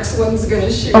where the next one's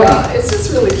gonna shoot Okay. out. It's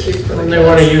just really cute for the When kids. they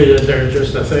want to use it, there's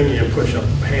just a thing, you push a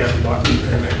hand button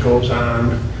and it goes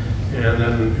on, and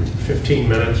then 15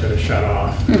 minutes it'll shut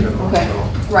off. okay.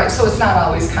 So Right, so it's not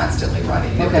always constantly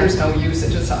running. If Okay. there's no use,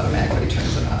 it just automatically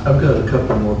turns it off. I've got a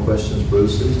couple more questions,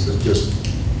 Bruce. This is just,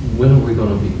 when are we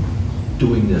gonna be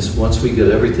doing this? Once we get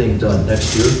everything done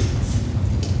next year?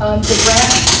 The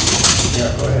grant,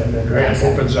 Yeah, go ahead, the grant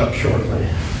opens up shortly.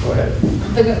 Go ahead.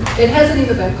 it hasn't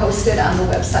even been posted on the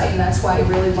website, and that's why I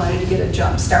really wanted to get a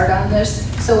jump start on this.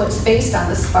 So it's based on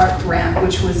the Spark grant,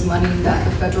 which was money that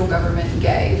the federal government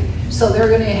gave. So they're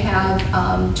going to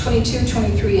have 22,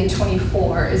 23, and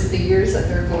 24 is the years that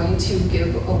they're going to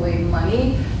give away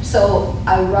money. So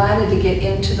I wanted to get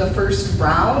into the first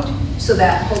round so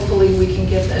that hopefully we can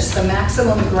get this. The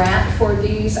maximum grant for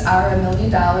these are $1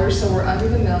 million, so we're under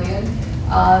the million.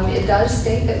 It does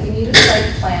state that we need a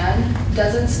site plan.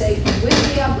 Doesn't state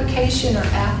with the application or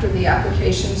after the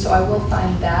application, so I will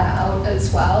find that out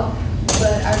as well.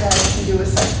 But our guys can do a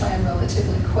site plan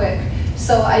relatively quick.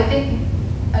 So I think,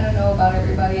 I don't know about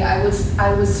everybody, I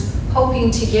was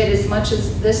hoping to get as much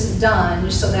as this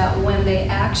done so that when they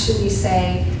actually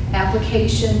say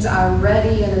applications are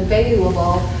ready and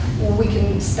available, we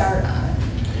can start on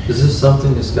it. Is this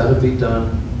something that's gotta be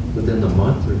done within the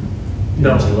month or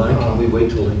No. in July? Can we wait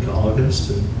till like August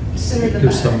to Sooner the give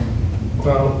better. some?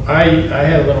 Well, I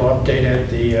had a little update at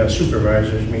the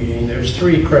supervisors meeting. There's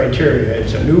 3 criteria.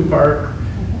 It's a new park,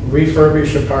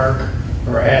 refurbish a park,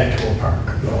 or add to a park,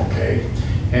 okay?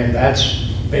 And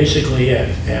that's basically it.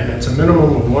 And it's a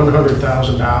minimum of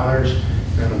 $100,000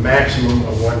 and a maximum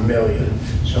of $1 million.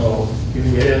 So you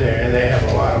can get in there and they have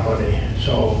a lot of money.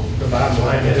 So the bottom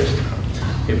line is,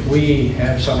 if we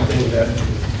have something that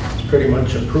is pretty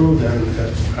much approved, then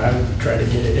I would try to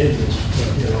get it in,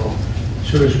 as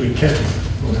soon as we can.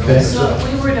 Okay. So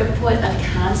if we were to put a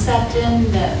concept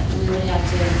in that we would have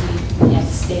to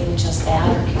stay with just that,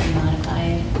 or can we modify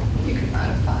it? You can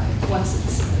modify once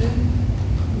it's submitted,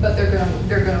 but they're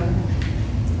gonna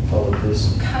Follow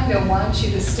this. kind of want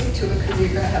you to stick to it because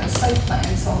you're gonna have a site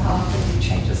plan, so how often do you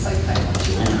change a site plan once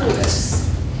you I don't know, approve it?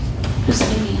 just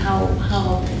thinking how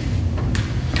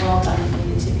well done it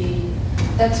needed to be.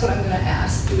 That's what I'm gonna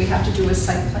ask. Do we have to do a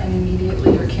site plan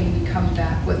immediately, or can we come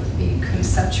back with the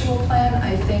conceptual plan?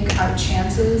 I think our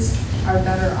chances are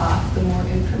better off the more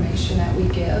information that we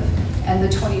give. And the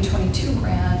 2022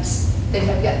 grants, they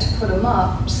have yet to put them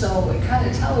up, so it kind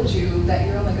of tells you that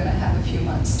you're only gonna have a few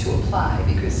months to apply,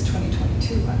 because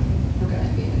 2022, I mean, we're gonna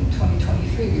be in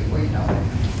 2023 before you know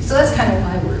it. So that's kind of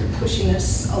why we're pushing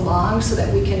this along, so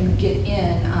that we can get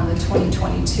in on the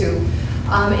 2022.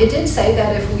 It did say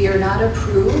that if we are not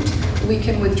approved, we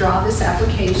can withdraw this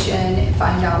application,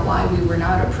 find out why we were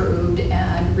not approved,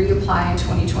 and reapply in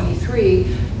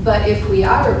 2023. But if we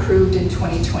are approved in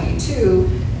 2022,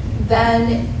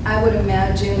 then I would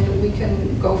imagine we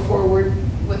can go forward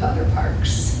with other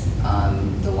parks.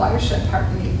 The watershed park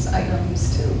needs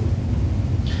items too.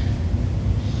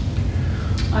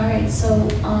 All right, so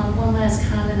one last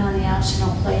comment on the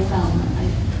optional play fountain.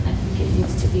 I think it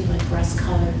needs to be like rust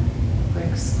colored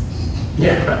bricks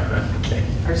Yeah, okay.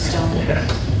 or stone. Yeah,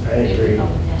 I agree. Go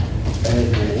with that. I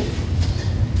agree.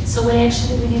 So what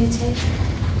action do we need to take?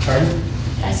 Pardon?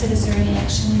 I said, is there any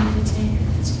action we need to take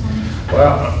at this point?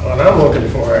 Well, what I'm looking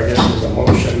for, I guess, is a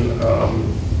motion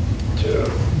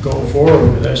to go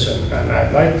forward with this, and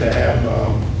I'd like to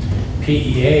have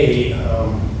PEA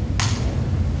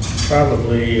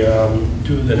probably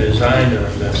do the design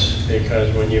on this,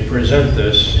 because when you present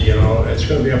this, it's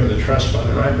going to be up to the trust fund,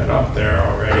 and I've been up there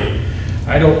already.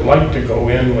 I don't like to go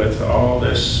in with all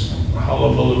this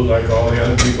hullabaloo like all the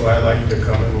other people. I like to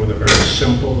come in with a very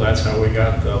simple, that's how we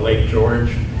got the Lake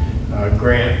George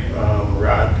grant.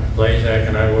 Rod Blazak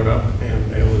and I went up,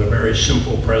 and it was a very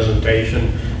simple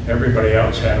presentation. Everybody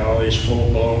else had all these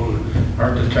full-blown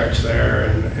architects there,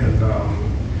 and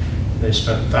they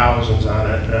spent thousands on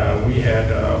it. We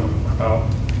had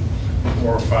about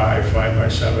 4 or 5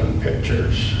 5x7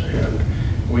 pictures, and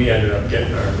we ended up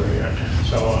getting our grant.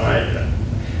 So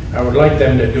I would like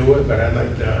them to do it, but I'd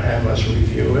like to have us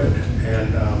review it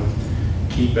and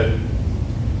keep it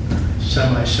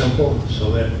semi-simple,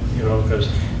 so that, because,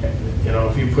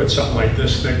 if you put something like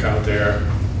this thick out there,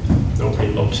 nobody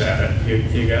looks at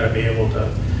it. You got to be able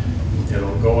to,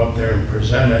 go up there and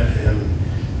present it. And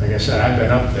like I said, I've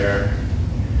been up there,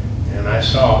 and I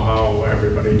saw how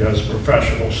everybody does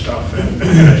professional stuff, and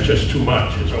it's just too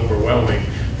much. It's overwhelming.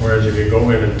 Whereas if you go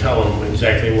in and tell them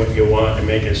exactly what you want and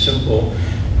make it simple,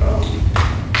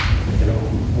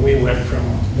 we went from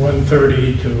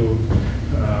 130 to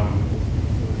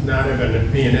not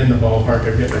even being in the ballpark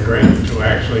of getting a grant to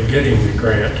actually getting the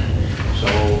grant. So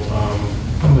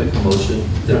I'll make a motion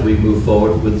that we move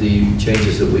forward with the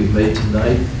changes that we've made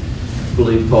tonight. I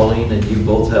believe Pauline and you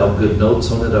both have good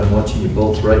notes on it. I'm watching you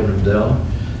both writing them down.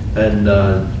 And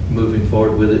moving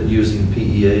forward with it, using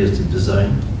PEA as the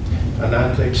design?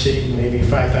 Not to exceed maybe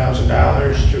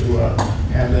 $5,000 to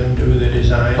have them do the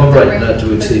design. Oh, right, not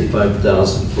to exceed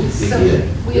 5,000 for So PEA.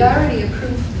 we already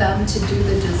approved them to do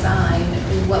the design.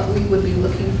 What we would be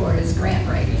looking for is grant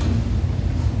writing.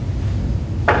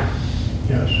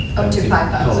 Yes, Up to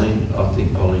 5,000. I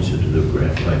think Pauline should do a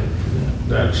grant writing for that.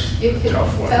 that's If a it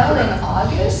tough one. fell in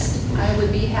August, I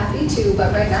would be happy to,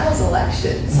 but right now is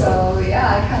election, so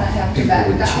yeah, I kind of have to back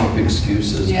People with down. cheap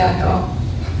excuses. Yeah, I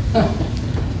know.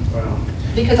 Well,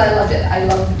 Because I loved it. I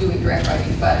love doing grant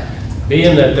writing, but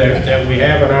being that that we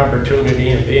have an opportunity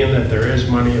and being that there is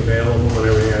money available and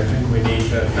everything, I think we need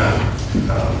to not,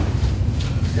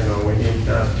 we need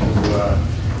not to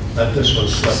let this one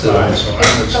slip So- by. So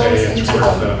I would say it's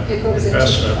worth the it goes into the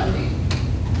investment. funding.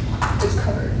 It's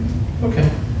covered. Okay.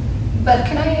 But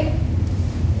can I,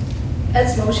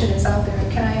 Ed's motion is out there,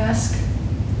 can I ask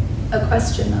a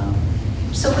question though?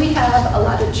 So we have a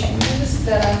lot of changes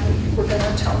that we're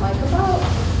gonna tell Mike about.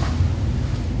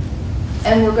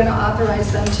 And we're gonna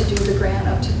authorize them to do the grant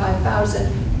up to 5,000.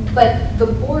 But the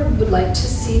board would like to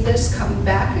see this come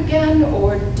back again,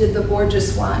 or did the board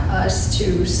just want us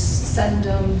to send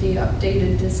them the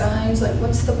updated designs? Like,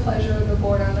 what's the pleasure of the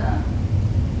board on that?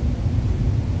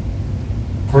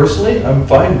 Personally, I'm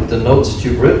fine with the notes that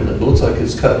you've written. It looks like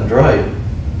it's cut and dried.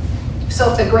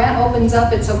 So if the grant opens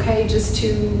up, it's okay just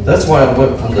to? That's why I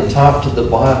went from the top to the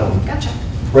bottom, Gotcha.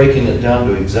 breaking it down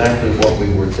to exactly what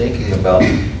we were thinking about.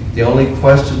 The only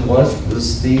question was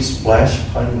the splash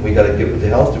pad. We got to get with the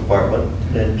health department.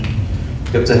 And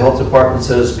if the health department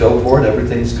says go for it,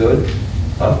 everything's good,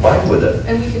 I'm fine with it.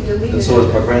 And we can delete it. And so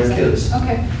is my grandkids.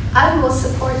 Okay, I will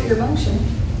support your motion.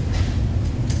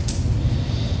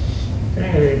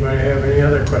 Okay, anybody have any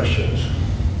other questions?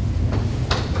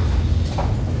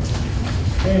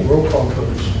 Okay, roll call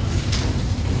please.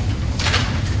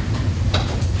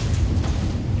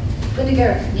 Linda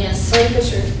Garrett. Yes. Lori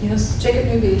Fisher. Yes. Jacob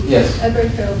Newby. Yes. Ed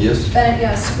Brightfield. Yes. Bennett,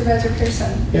 yes. Supervisor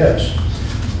Pearson. Yes.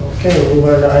 Okay, we'll move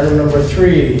on to item number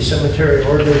 3, cemetery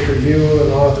ordinance review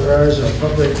and authorize a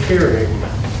public hearing.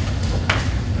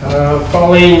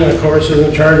 Pauline, of course, is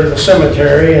in charge of the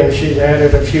cemetery, and she's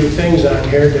added a few things on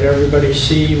here. Did everybody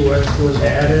see what was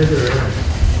added or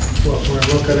what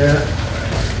we're looking at?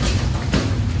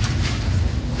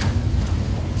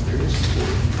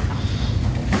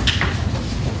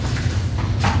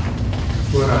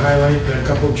 You want to highlight the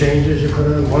couple changes you put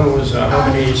in? One was how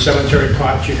many cemetery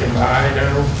plots you can buy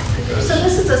now? Because So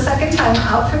this is the second time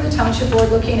out for the township board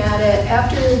looking at it.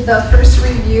 After the first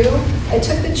review, I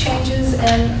took the changes,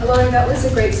 and Lori, that was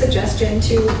a great suggestion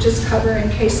to just cover in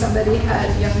case somebody had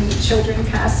young children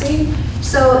passing.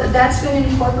 So that's been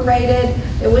incorporated.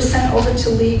 It was sent over to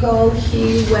legal.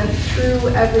 He went through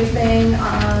everything,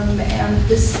 and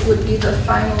this would be the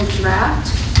final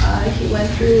draft. He went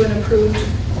through and approved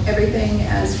everything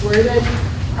as worded.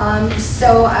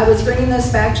 So I was bringing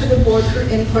this back to the board for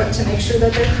input to make sure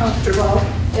that they're comfortable.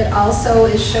 It also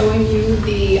is showing you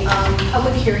the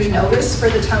public hearing notice for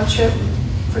the township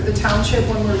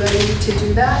when we're ready to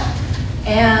do that.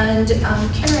 And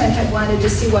Karen had wanted to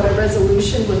see what a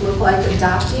resolution would look like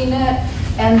adopting it.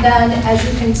 And then, as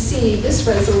you can see, this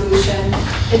resolution,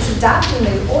 it's adopting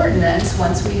the ordinance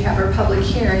once we have our public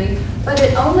hearing, but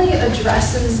it only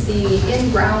addresses the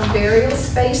in-ground burial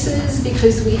spaces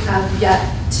because we have yet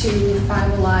to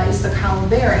finalize the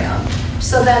columbarium.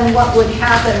 So then what would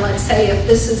happen, let's say if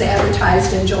this is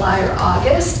advertised in July or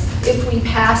August, if we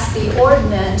pass the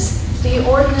ordinance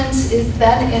is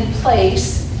then in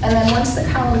place, and then once the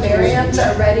columbariums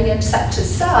are ready and set to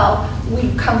sell,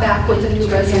 we come back with a new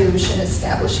resolution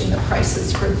establishing the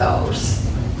prices for those.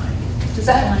 Does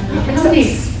that make How many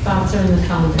sense? spots are in the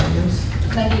columbariums?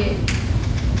 98.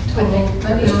 Total.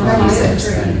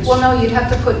 96. Well, no, you'd have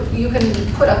to put, you can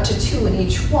put up to 2 in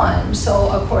each one,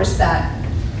 so of course that,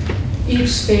 Each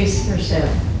space for sale,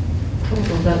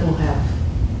 total that we'll have.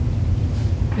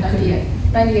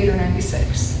 98 or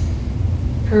 96.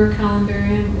 Per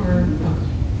columbarium or,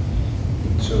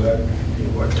 so that,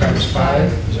 what, times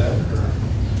 5, is that? Or?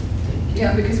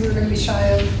 Yeah, because we're going to be shy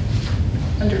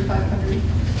of under 500.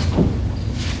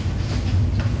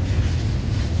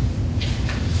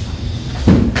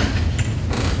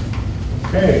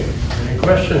 Okay, any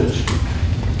questions?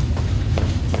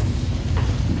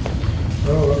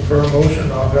 Well, look for a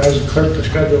motion, authorize the clerk to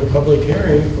schedule a public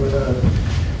hearing for the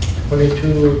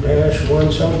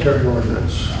 22-1 cemetery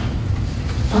ordinance.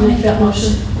 I'll make that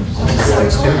motion.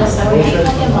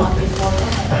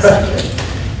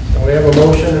 We have a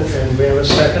motion and we have a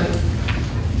second?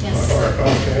 Yes.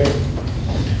 Okay.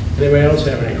 Anybody else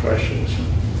have any questions?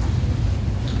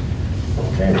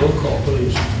 Okay, roll call,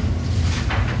 please.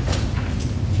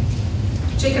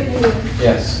 Jacob Newman,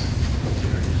 Yes.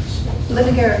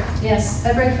 Linda Garrett, Yes.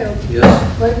 Ed Brightfield,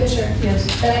 Yes. Lori Fisher,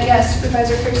 Yes. Bennett, yes.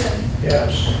 Supervisor Pearson.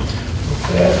 Yes.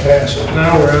 Okay, that passes.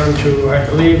 Now we're on to, I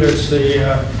believe it's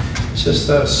just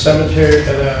the cemetery,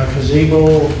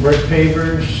 gazebo brick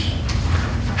pavers.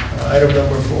 Item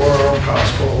number 4,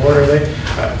 possible order.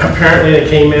 Apparently they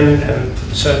came in and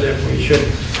said that we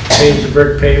should change the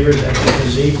brick pavers at the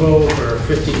gazebo for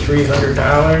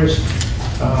 $5,300.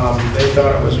 They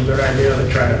thought it was a good idea to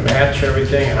try to match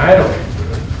everything. I don't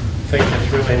think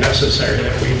it's really necessary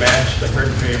that we match the brick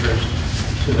pavers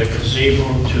to the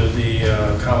gazebo, to the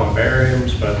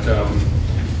columbariums, but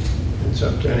it's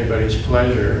up to anybody's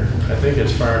pleasure. I think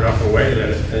it's far enough away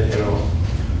that,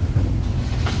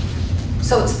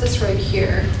 So it's this right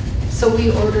here. So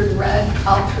we ordered red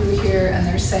all through here, and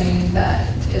they're saying that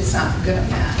it's not gonna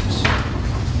match.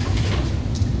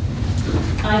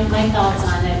 My thoughts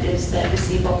on it is that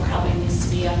gazebo probably needs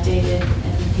to be updated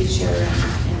in the future,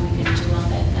 and we can do all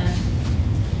that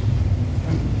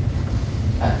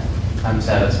then. I'm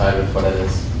satisfied with what it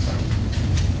is.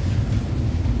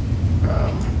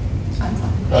 I'm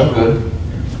fine. I'm good.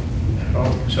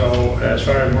 So as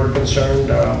far as we're concerned,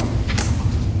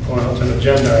 well, it's an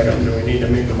agenda item. Do we need to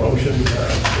make a motion?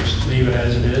 Just leave it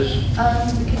as it is?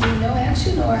 We can do no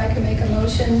action, or I can make a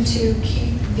motion to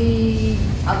keep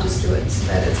I'll just do it so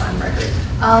that it's on record.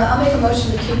 I'll make a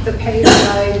motion to keep the paved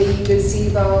by the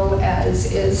gazebo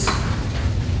as is.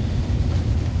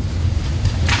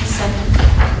 Second.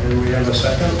 And we have a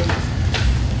second.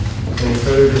 Any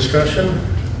further discussion?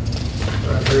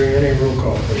 Not hearing any. Roll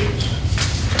call, please.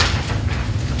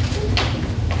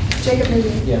 Jacob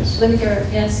Newby. Yes. Linda Garrett.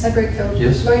 Yes. Ed Brightfield.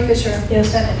 Yes. Lori Fisher. Yes.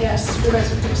 Bennett, yes.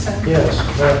 Supervisor Pearson. Yes,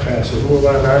 that passes. Move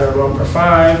on to item number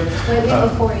 5. Wait, legal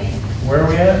 40. Where are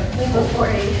we at? Legal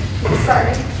 40.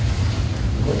 Sorry.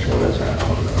 Which one is that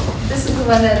one now? This is the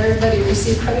one that everybody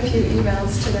received quite a few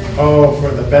emails today. Oh,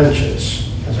 for the benches.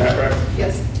 Is that right?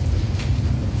 Yes.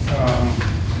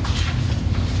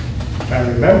 If I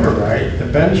remember right, the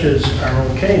benches are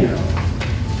okay now.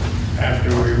 After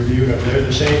we reviewed them, they're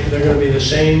the same. They're going to be the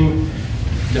same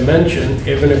dimension,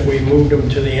 even if we moved them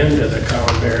to the end of the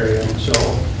columbarium. So,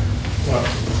 well,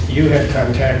 you had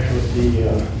contact with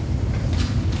the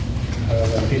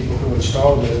people who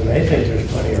installed it, and they think there's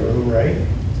plenty of room, right?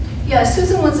 Yeah,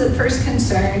 Susan was at first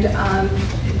concerned,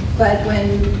 but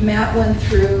when Matt went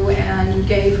through and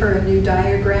gave her a new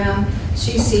diagram,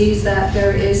 she sees that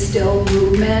there is still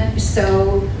movement,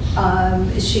 so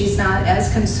she's not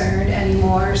as concerned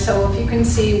anymore. So if you can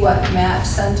see what Matt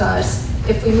sent us,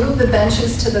 if we move the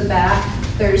benches to the back,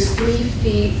 there's 3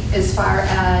 feet as far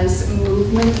as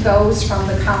movement goes from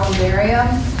the columbarium,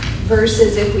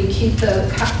 versus if we keep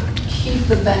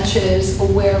the benches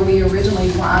where we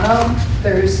originally want them,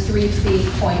 there's 3 feet,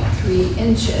 0.3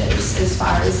 inches as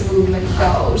far as movement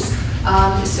goes.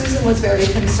 Susan was very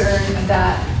concerned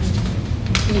that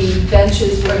the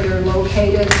benches where they're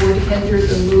located would hinder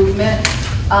the movement.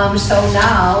 So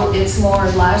now it's more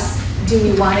or less, do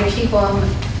we want to keep them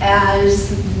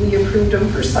as we approved them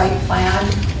for site plan,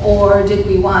 or did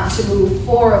we want to move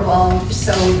 4 of them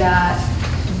so that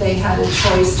they had a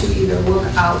choice to either look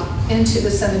out into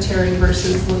the cemetery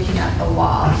versus looking at the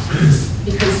wall,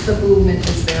 because the movement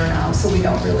is there now, so we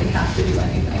don't really have to do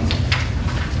anything.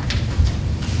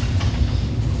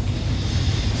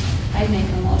 I'd make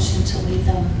a motion to leave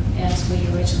them as we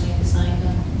originally designed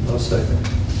them. I'll second.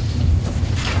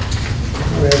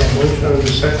 We have a motion and a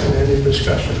second. Any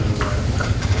discussion on that?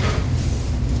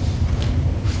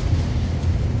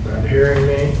 Not hearing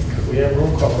any. Could we have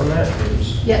roll call on that,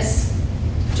 please? Yes.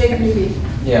 Jacob Newby.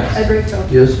 Yes. Ed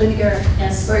Brightfield. Yes. Linda Garrett.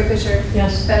 Yes. Lori Fisher.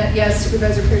 Yes. Bennett, yes.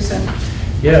 Supervisor Pearson.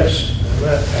 Yes, and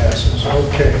that passes.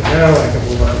 Okay, now I can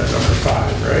move on to number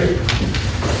 5, right?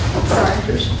 Sorry.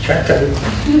 Just checking.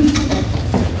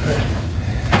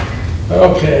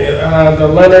 Okay, the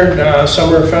Leonard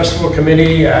Summer Festival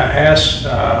Committee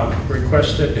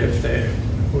requested if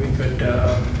we could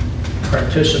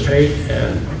participate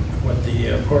in with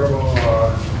the portable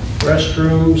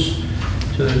restrooms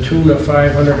to the tune of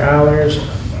 $500.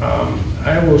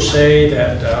 I will say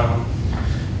that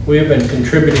we have been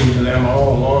contributing to them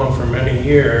all along for many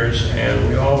years, and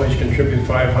we always contribute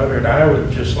 $500. I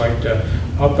would just like to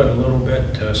up it a little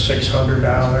bit to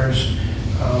 $600.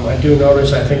 I do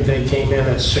notice, I think they came in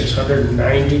at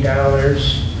 $690.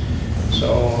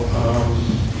 So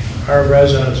our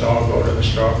residents all go to the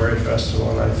Strawberry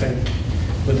Festival, and I think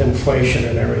with inflation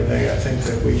and everything, I think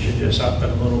that we should just up it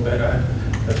a little bit.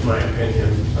 That's my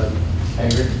opinion. But I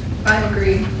agree. I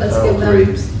agree. Let's I give agree.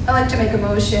 them, I'd like to make a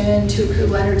motion to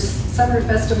approve Leonard's Summer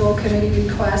Festival Committee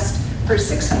request for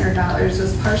 $600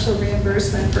 as partial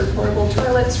reimbursement for portable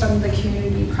toilets from the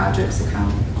community projects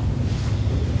account.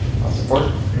 I'll support.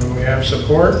 And we have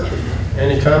support.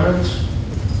 Any comments?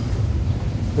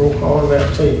 Roll call on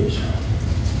that, please.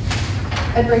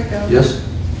 Ed Brightfield. Yes?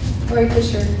 Lori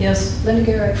Fisher. Yes. Linda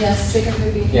Garrett. Yes. Jacob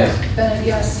Moody. Yes. Bennett,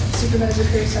 yes. Supervisor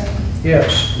Pearson.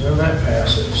 Yes, and that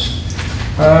passes.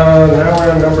 Now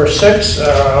we're on number 6.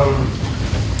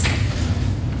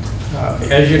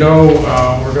 As you know,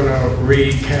 we're going to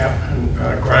recap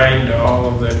and grind all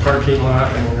of the parking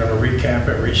lot, and we're going to recap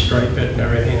it, restripe it, and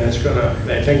everything. That's going to,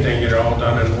 I think they can get it all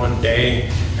done in one day.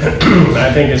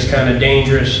 I think it's kind of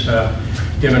dangerous,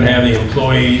 given have the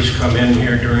employees come in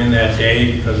here during that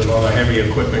day because of all the heavy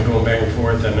equipment going back and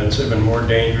forth, and it's even more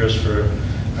dangerous for,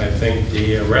 I think,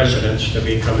 the residents to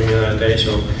be coming in that day.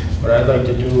 So what I'd like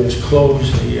to do is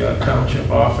close the township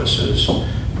offices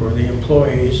for the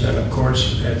employees, and of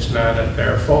course, it's not at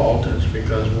their fault, it's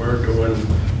because we're doing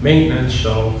maintenance,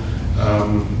 so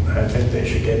I think they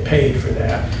should get paid for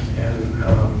that. And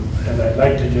I'd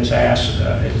like to just ask,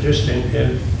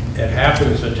 it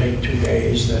happens to take 2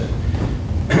 days, that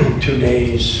 2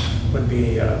 days would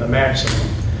be the maximum.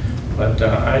 But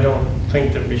I don't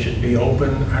think that we should be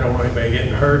open. I don't want anybody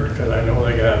getting hurt, because I know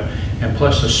they got, and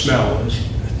plus the smell is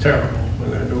terrible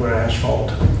when they're doing asphalt.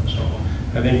 So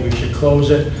I think we should close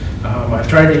it. I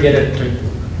tried to get it to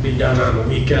be done on the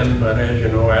weekend, but as you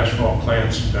know, asphalt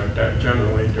plants are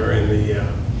generally during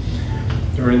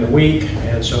the week,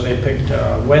 and so they picked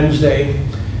Wednesday,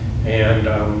 and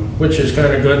which is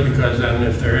kind of good, because then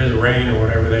if there is rain or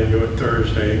whatever, they can do it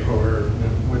Thursday or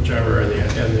whichever,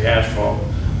 and the asphalt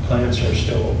plants are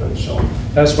still open. So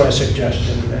that's my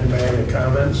suggestion. Anybody have any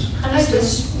comments? How does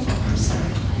this, I'm sorry.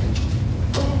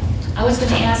 I was going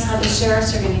to ask how the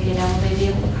sheriffs are going to get out. Will they be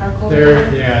able to park over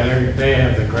there? They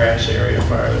have the grass area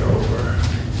farther over.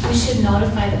 We should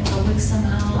notify the public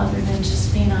somehow, other than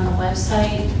just being on the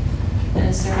website.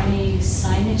 Is there any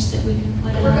signage that we can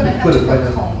put We're going to on? have to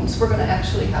put cones. We're going to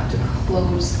actually have to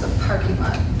close the parking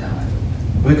lot down.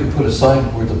 We could put a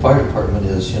sign where the fire department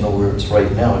is, you know, where it's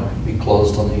right now. It could be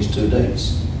closed on these 2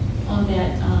 days. On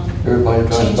that Everybody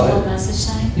drives by changeable it. message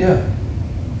sign? Yeah.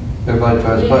 Everybody Do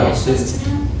drives we by have it. See access it. to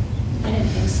them? I didn't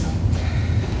think so.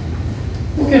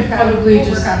 We could probably We'll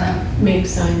just work on them. make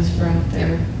signs for out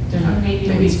there. They're not- Maybe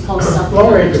we post something.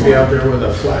 Lori could be out there with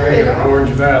a flag and an orange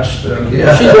vest.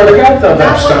 Yeah. She's already got that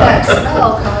Not with that stuff.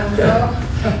 smell coming, though.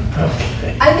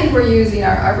 Okay. I think we're using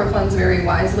our ARPA funds very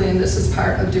wisely, and this is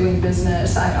part of doing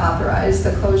business. I authorize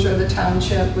the closure of the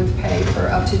township with pay for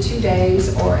up to 2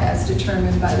 days, or as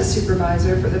determined by the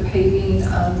supervisor for the paving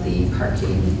of the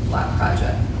parking lot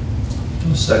project.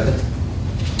 Second.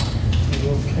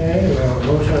 Okay, well,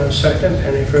 motion and a second.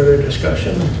 Any further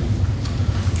discussion?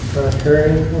 Not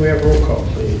hearing. We have roll call,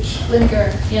 please.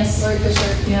 Lindgar. Yes. Lori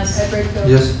Fisher. Yes. Ed Brightfield.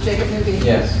 Yes. Jacob Moody.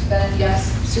 Yes. Bennett,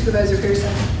 yes. Supervisor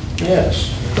Pearson.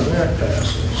 Yes, and that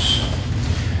passes.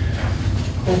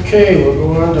 Okay, we'll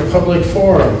go on to public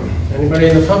forum. Anybody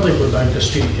in the public would like to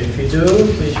speak? If you do,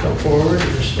 please come forward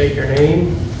and just state your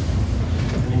name.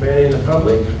 Anybody in the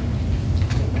public?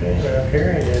 Okay, not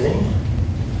hearing any.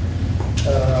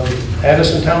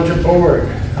 Addison Township Board.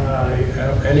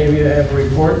 Any of you have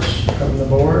reports from the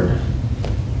board?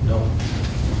 No.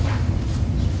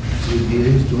 CPA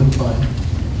is doing fine.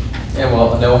 Yeah,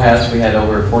 well, no has, we had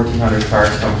over 1,400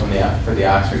 cars come from for the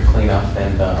Oxford cleanup,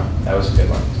 and that was a good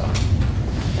one, so,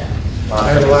 yeah.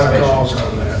 I had a lot of participation. calls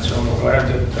on that, so I'm glad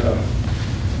that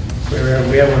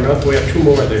we have 2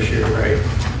 more this year, right?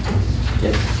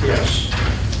 Yes. Yes.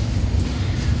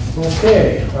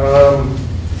 Okay,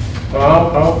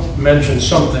 well, I'll mention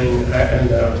something in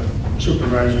the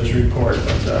supervisor's report,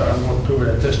 but I won't do it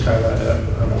at this time. I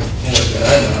don't know more than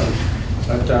I know.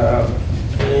 But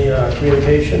any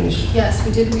communications? Yes,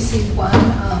 we did receive one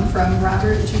from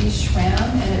Robert G. Schramm,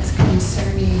 and it's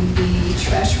concerning the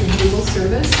trash removal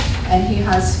service. And he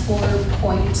has 4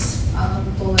 points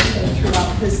bulleted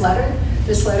throughout his letter.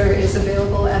 This letter is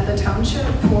available at the township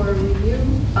for review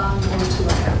or to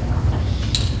look at.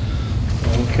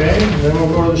 Okay, then we'll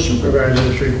go to the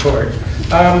supervisor's report.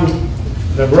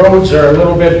 The roads are a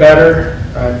little bit better.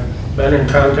 I've been in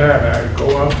contact. I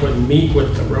go up and meet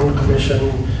with the road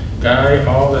commission guy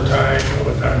all the time,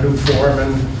 with our new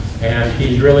foreman, and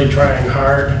he's really trying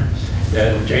hard.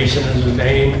 And Jason is his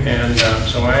name, and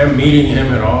so I am meeting him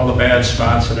at all the bad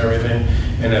spots and everything,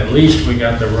 and at least we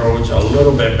got the roads a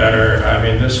little bit better. I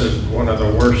mean, this is one of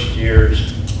the worst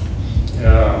years.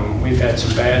 We've had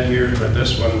some bad years, but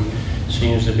this one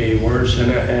seems to be worse,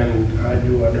 and I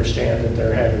do understand that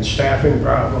they're having staffing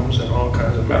problems and all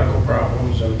kinds of medical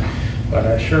problems, but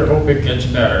I sure hope it gets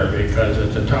better, because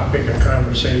it's a topic of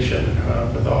conversation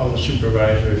with all the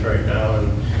supervisors right now,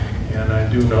 and I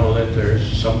do know that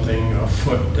there's something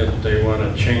afoot that they want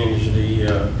to change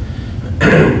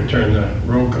turn the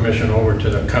road commission over to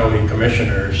the county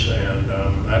commissioners, and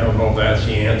I don't know if that's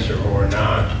the answer or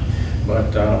not,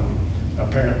 but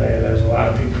apparently there's a lot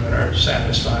of people that aren't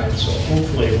satisfied, so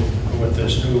hopefully with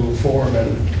this new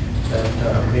foreman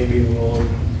that maybe we'll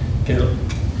get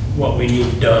what we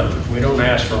need done. We don't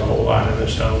ask for a whole lot in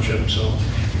this township, so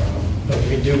but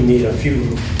we do need a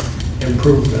few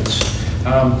improvements.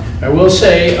 I will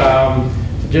say,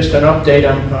 just an update,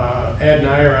 Ed and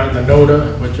I are on the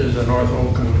NODA, which is the North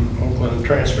Oakland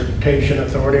Transportation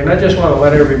Authority, and I just want to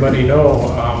let everybody know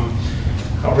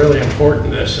how really important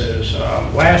this is.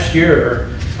 Last year,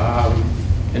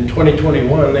 in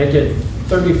 2021, they did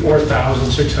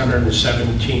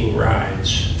 34,617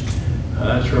 rides.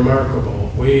 That's remarkable.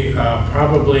 We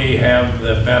probably have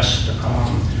the best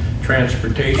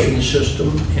transportation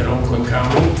system in Oakland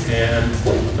County, and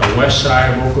the west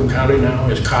side of Oakland County now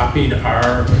has copied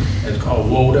it's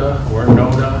called WODA, or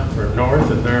NODA for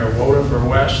north, and they're WODA for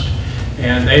west,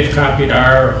 and they've copied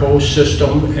our whole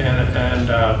system, and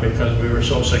because we were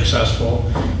so successful,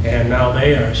 and now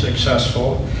they are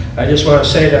successful. I just want to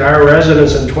say that our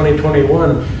residents in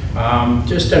 2021,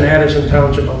 just in Addison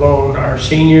Township alone, our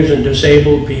seniors and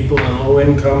disabled people and low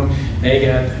income, they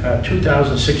got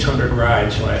 2,600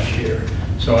 rides last year.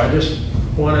 So I just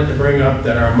wanted to bring up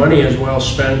that our money is well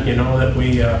spent. You know that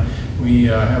we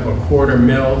have a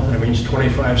 $0.25 That means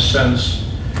 25 cents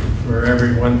for every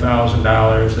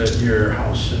 $1,000 that your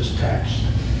house is taxed.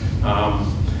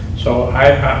 So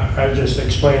I'm just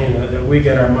explaining that we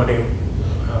get our money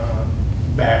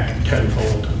back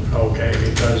tenfold, okay,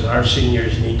 because our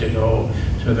seniors need to go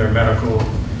to their medical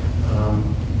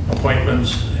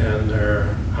appointments and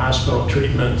their hospital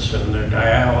treatments and their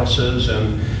dialysis,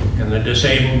 and the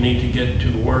disabled need to get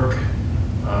to work.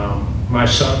 My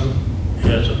son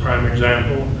is a prime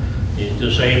example. He's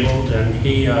disabled, and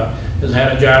he has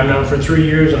had a job now for 3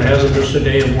 years and hasn't missed a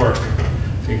day of work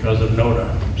because of NODA.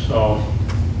 So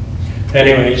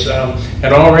anyways,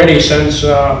 and already since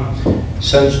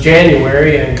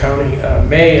January and counting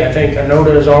May, I think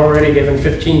NODA has already given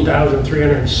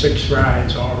 15,306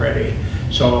 rides already.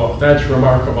 So that's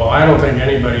remarkable. I don't think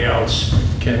anybody else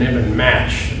can even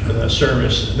match the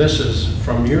service. This is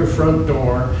from your front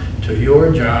door to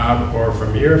your job, or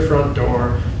from your front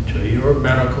door to your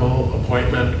medical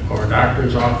appointment or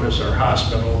doctor's office or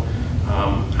hospital.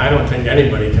 I don't think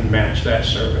anybody can match that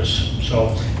service.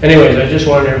 So anyways, I just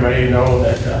want everybody to know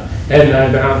that Ed and I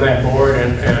have been on that board,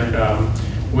 and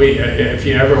if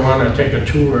you ever want to take a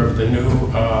tour of the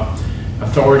new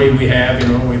authority we have, you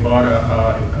know, we bought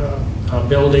a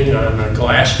building on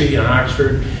Gillespie in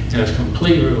Oxford, and it's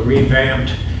completely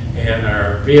revamped, and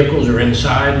our vehicles are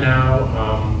inside now.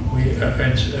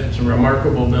 It's a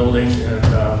remarkable building, and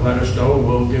let us know.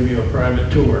 We'll give you a private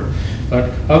tour.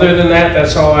 But other than that,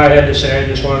 that's all I had to say. I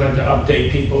just wanted to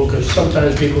update people, because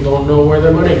sometimes people don't know where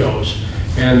their money goes.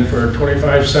 And for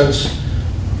 25 cents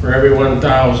for every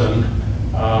 1,000,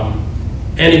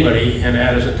 anybody in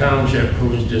Addison Township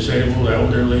who is disabled,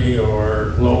 elderly,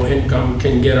 or low income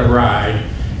can get a ride,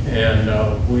 and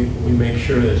we make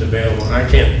sure that it's available. And I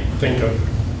can't think of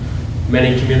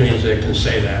many communities that can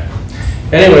say that.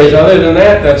 Anyways, other than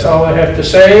that, that's all I have to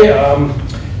say. I'm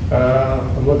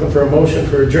looking for a motion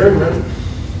for adjournment.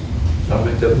 I'll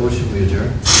make that motion, we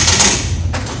adjourn.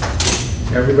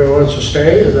 Everybody wants to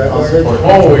stay? Is that what it is?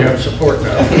 Oh, we have support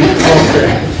now.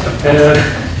 Okay. And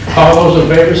all those in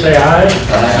favor say aye.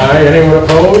 Aye. Anyone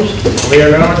opposed? We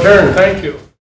are now adjourned. Thank you.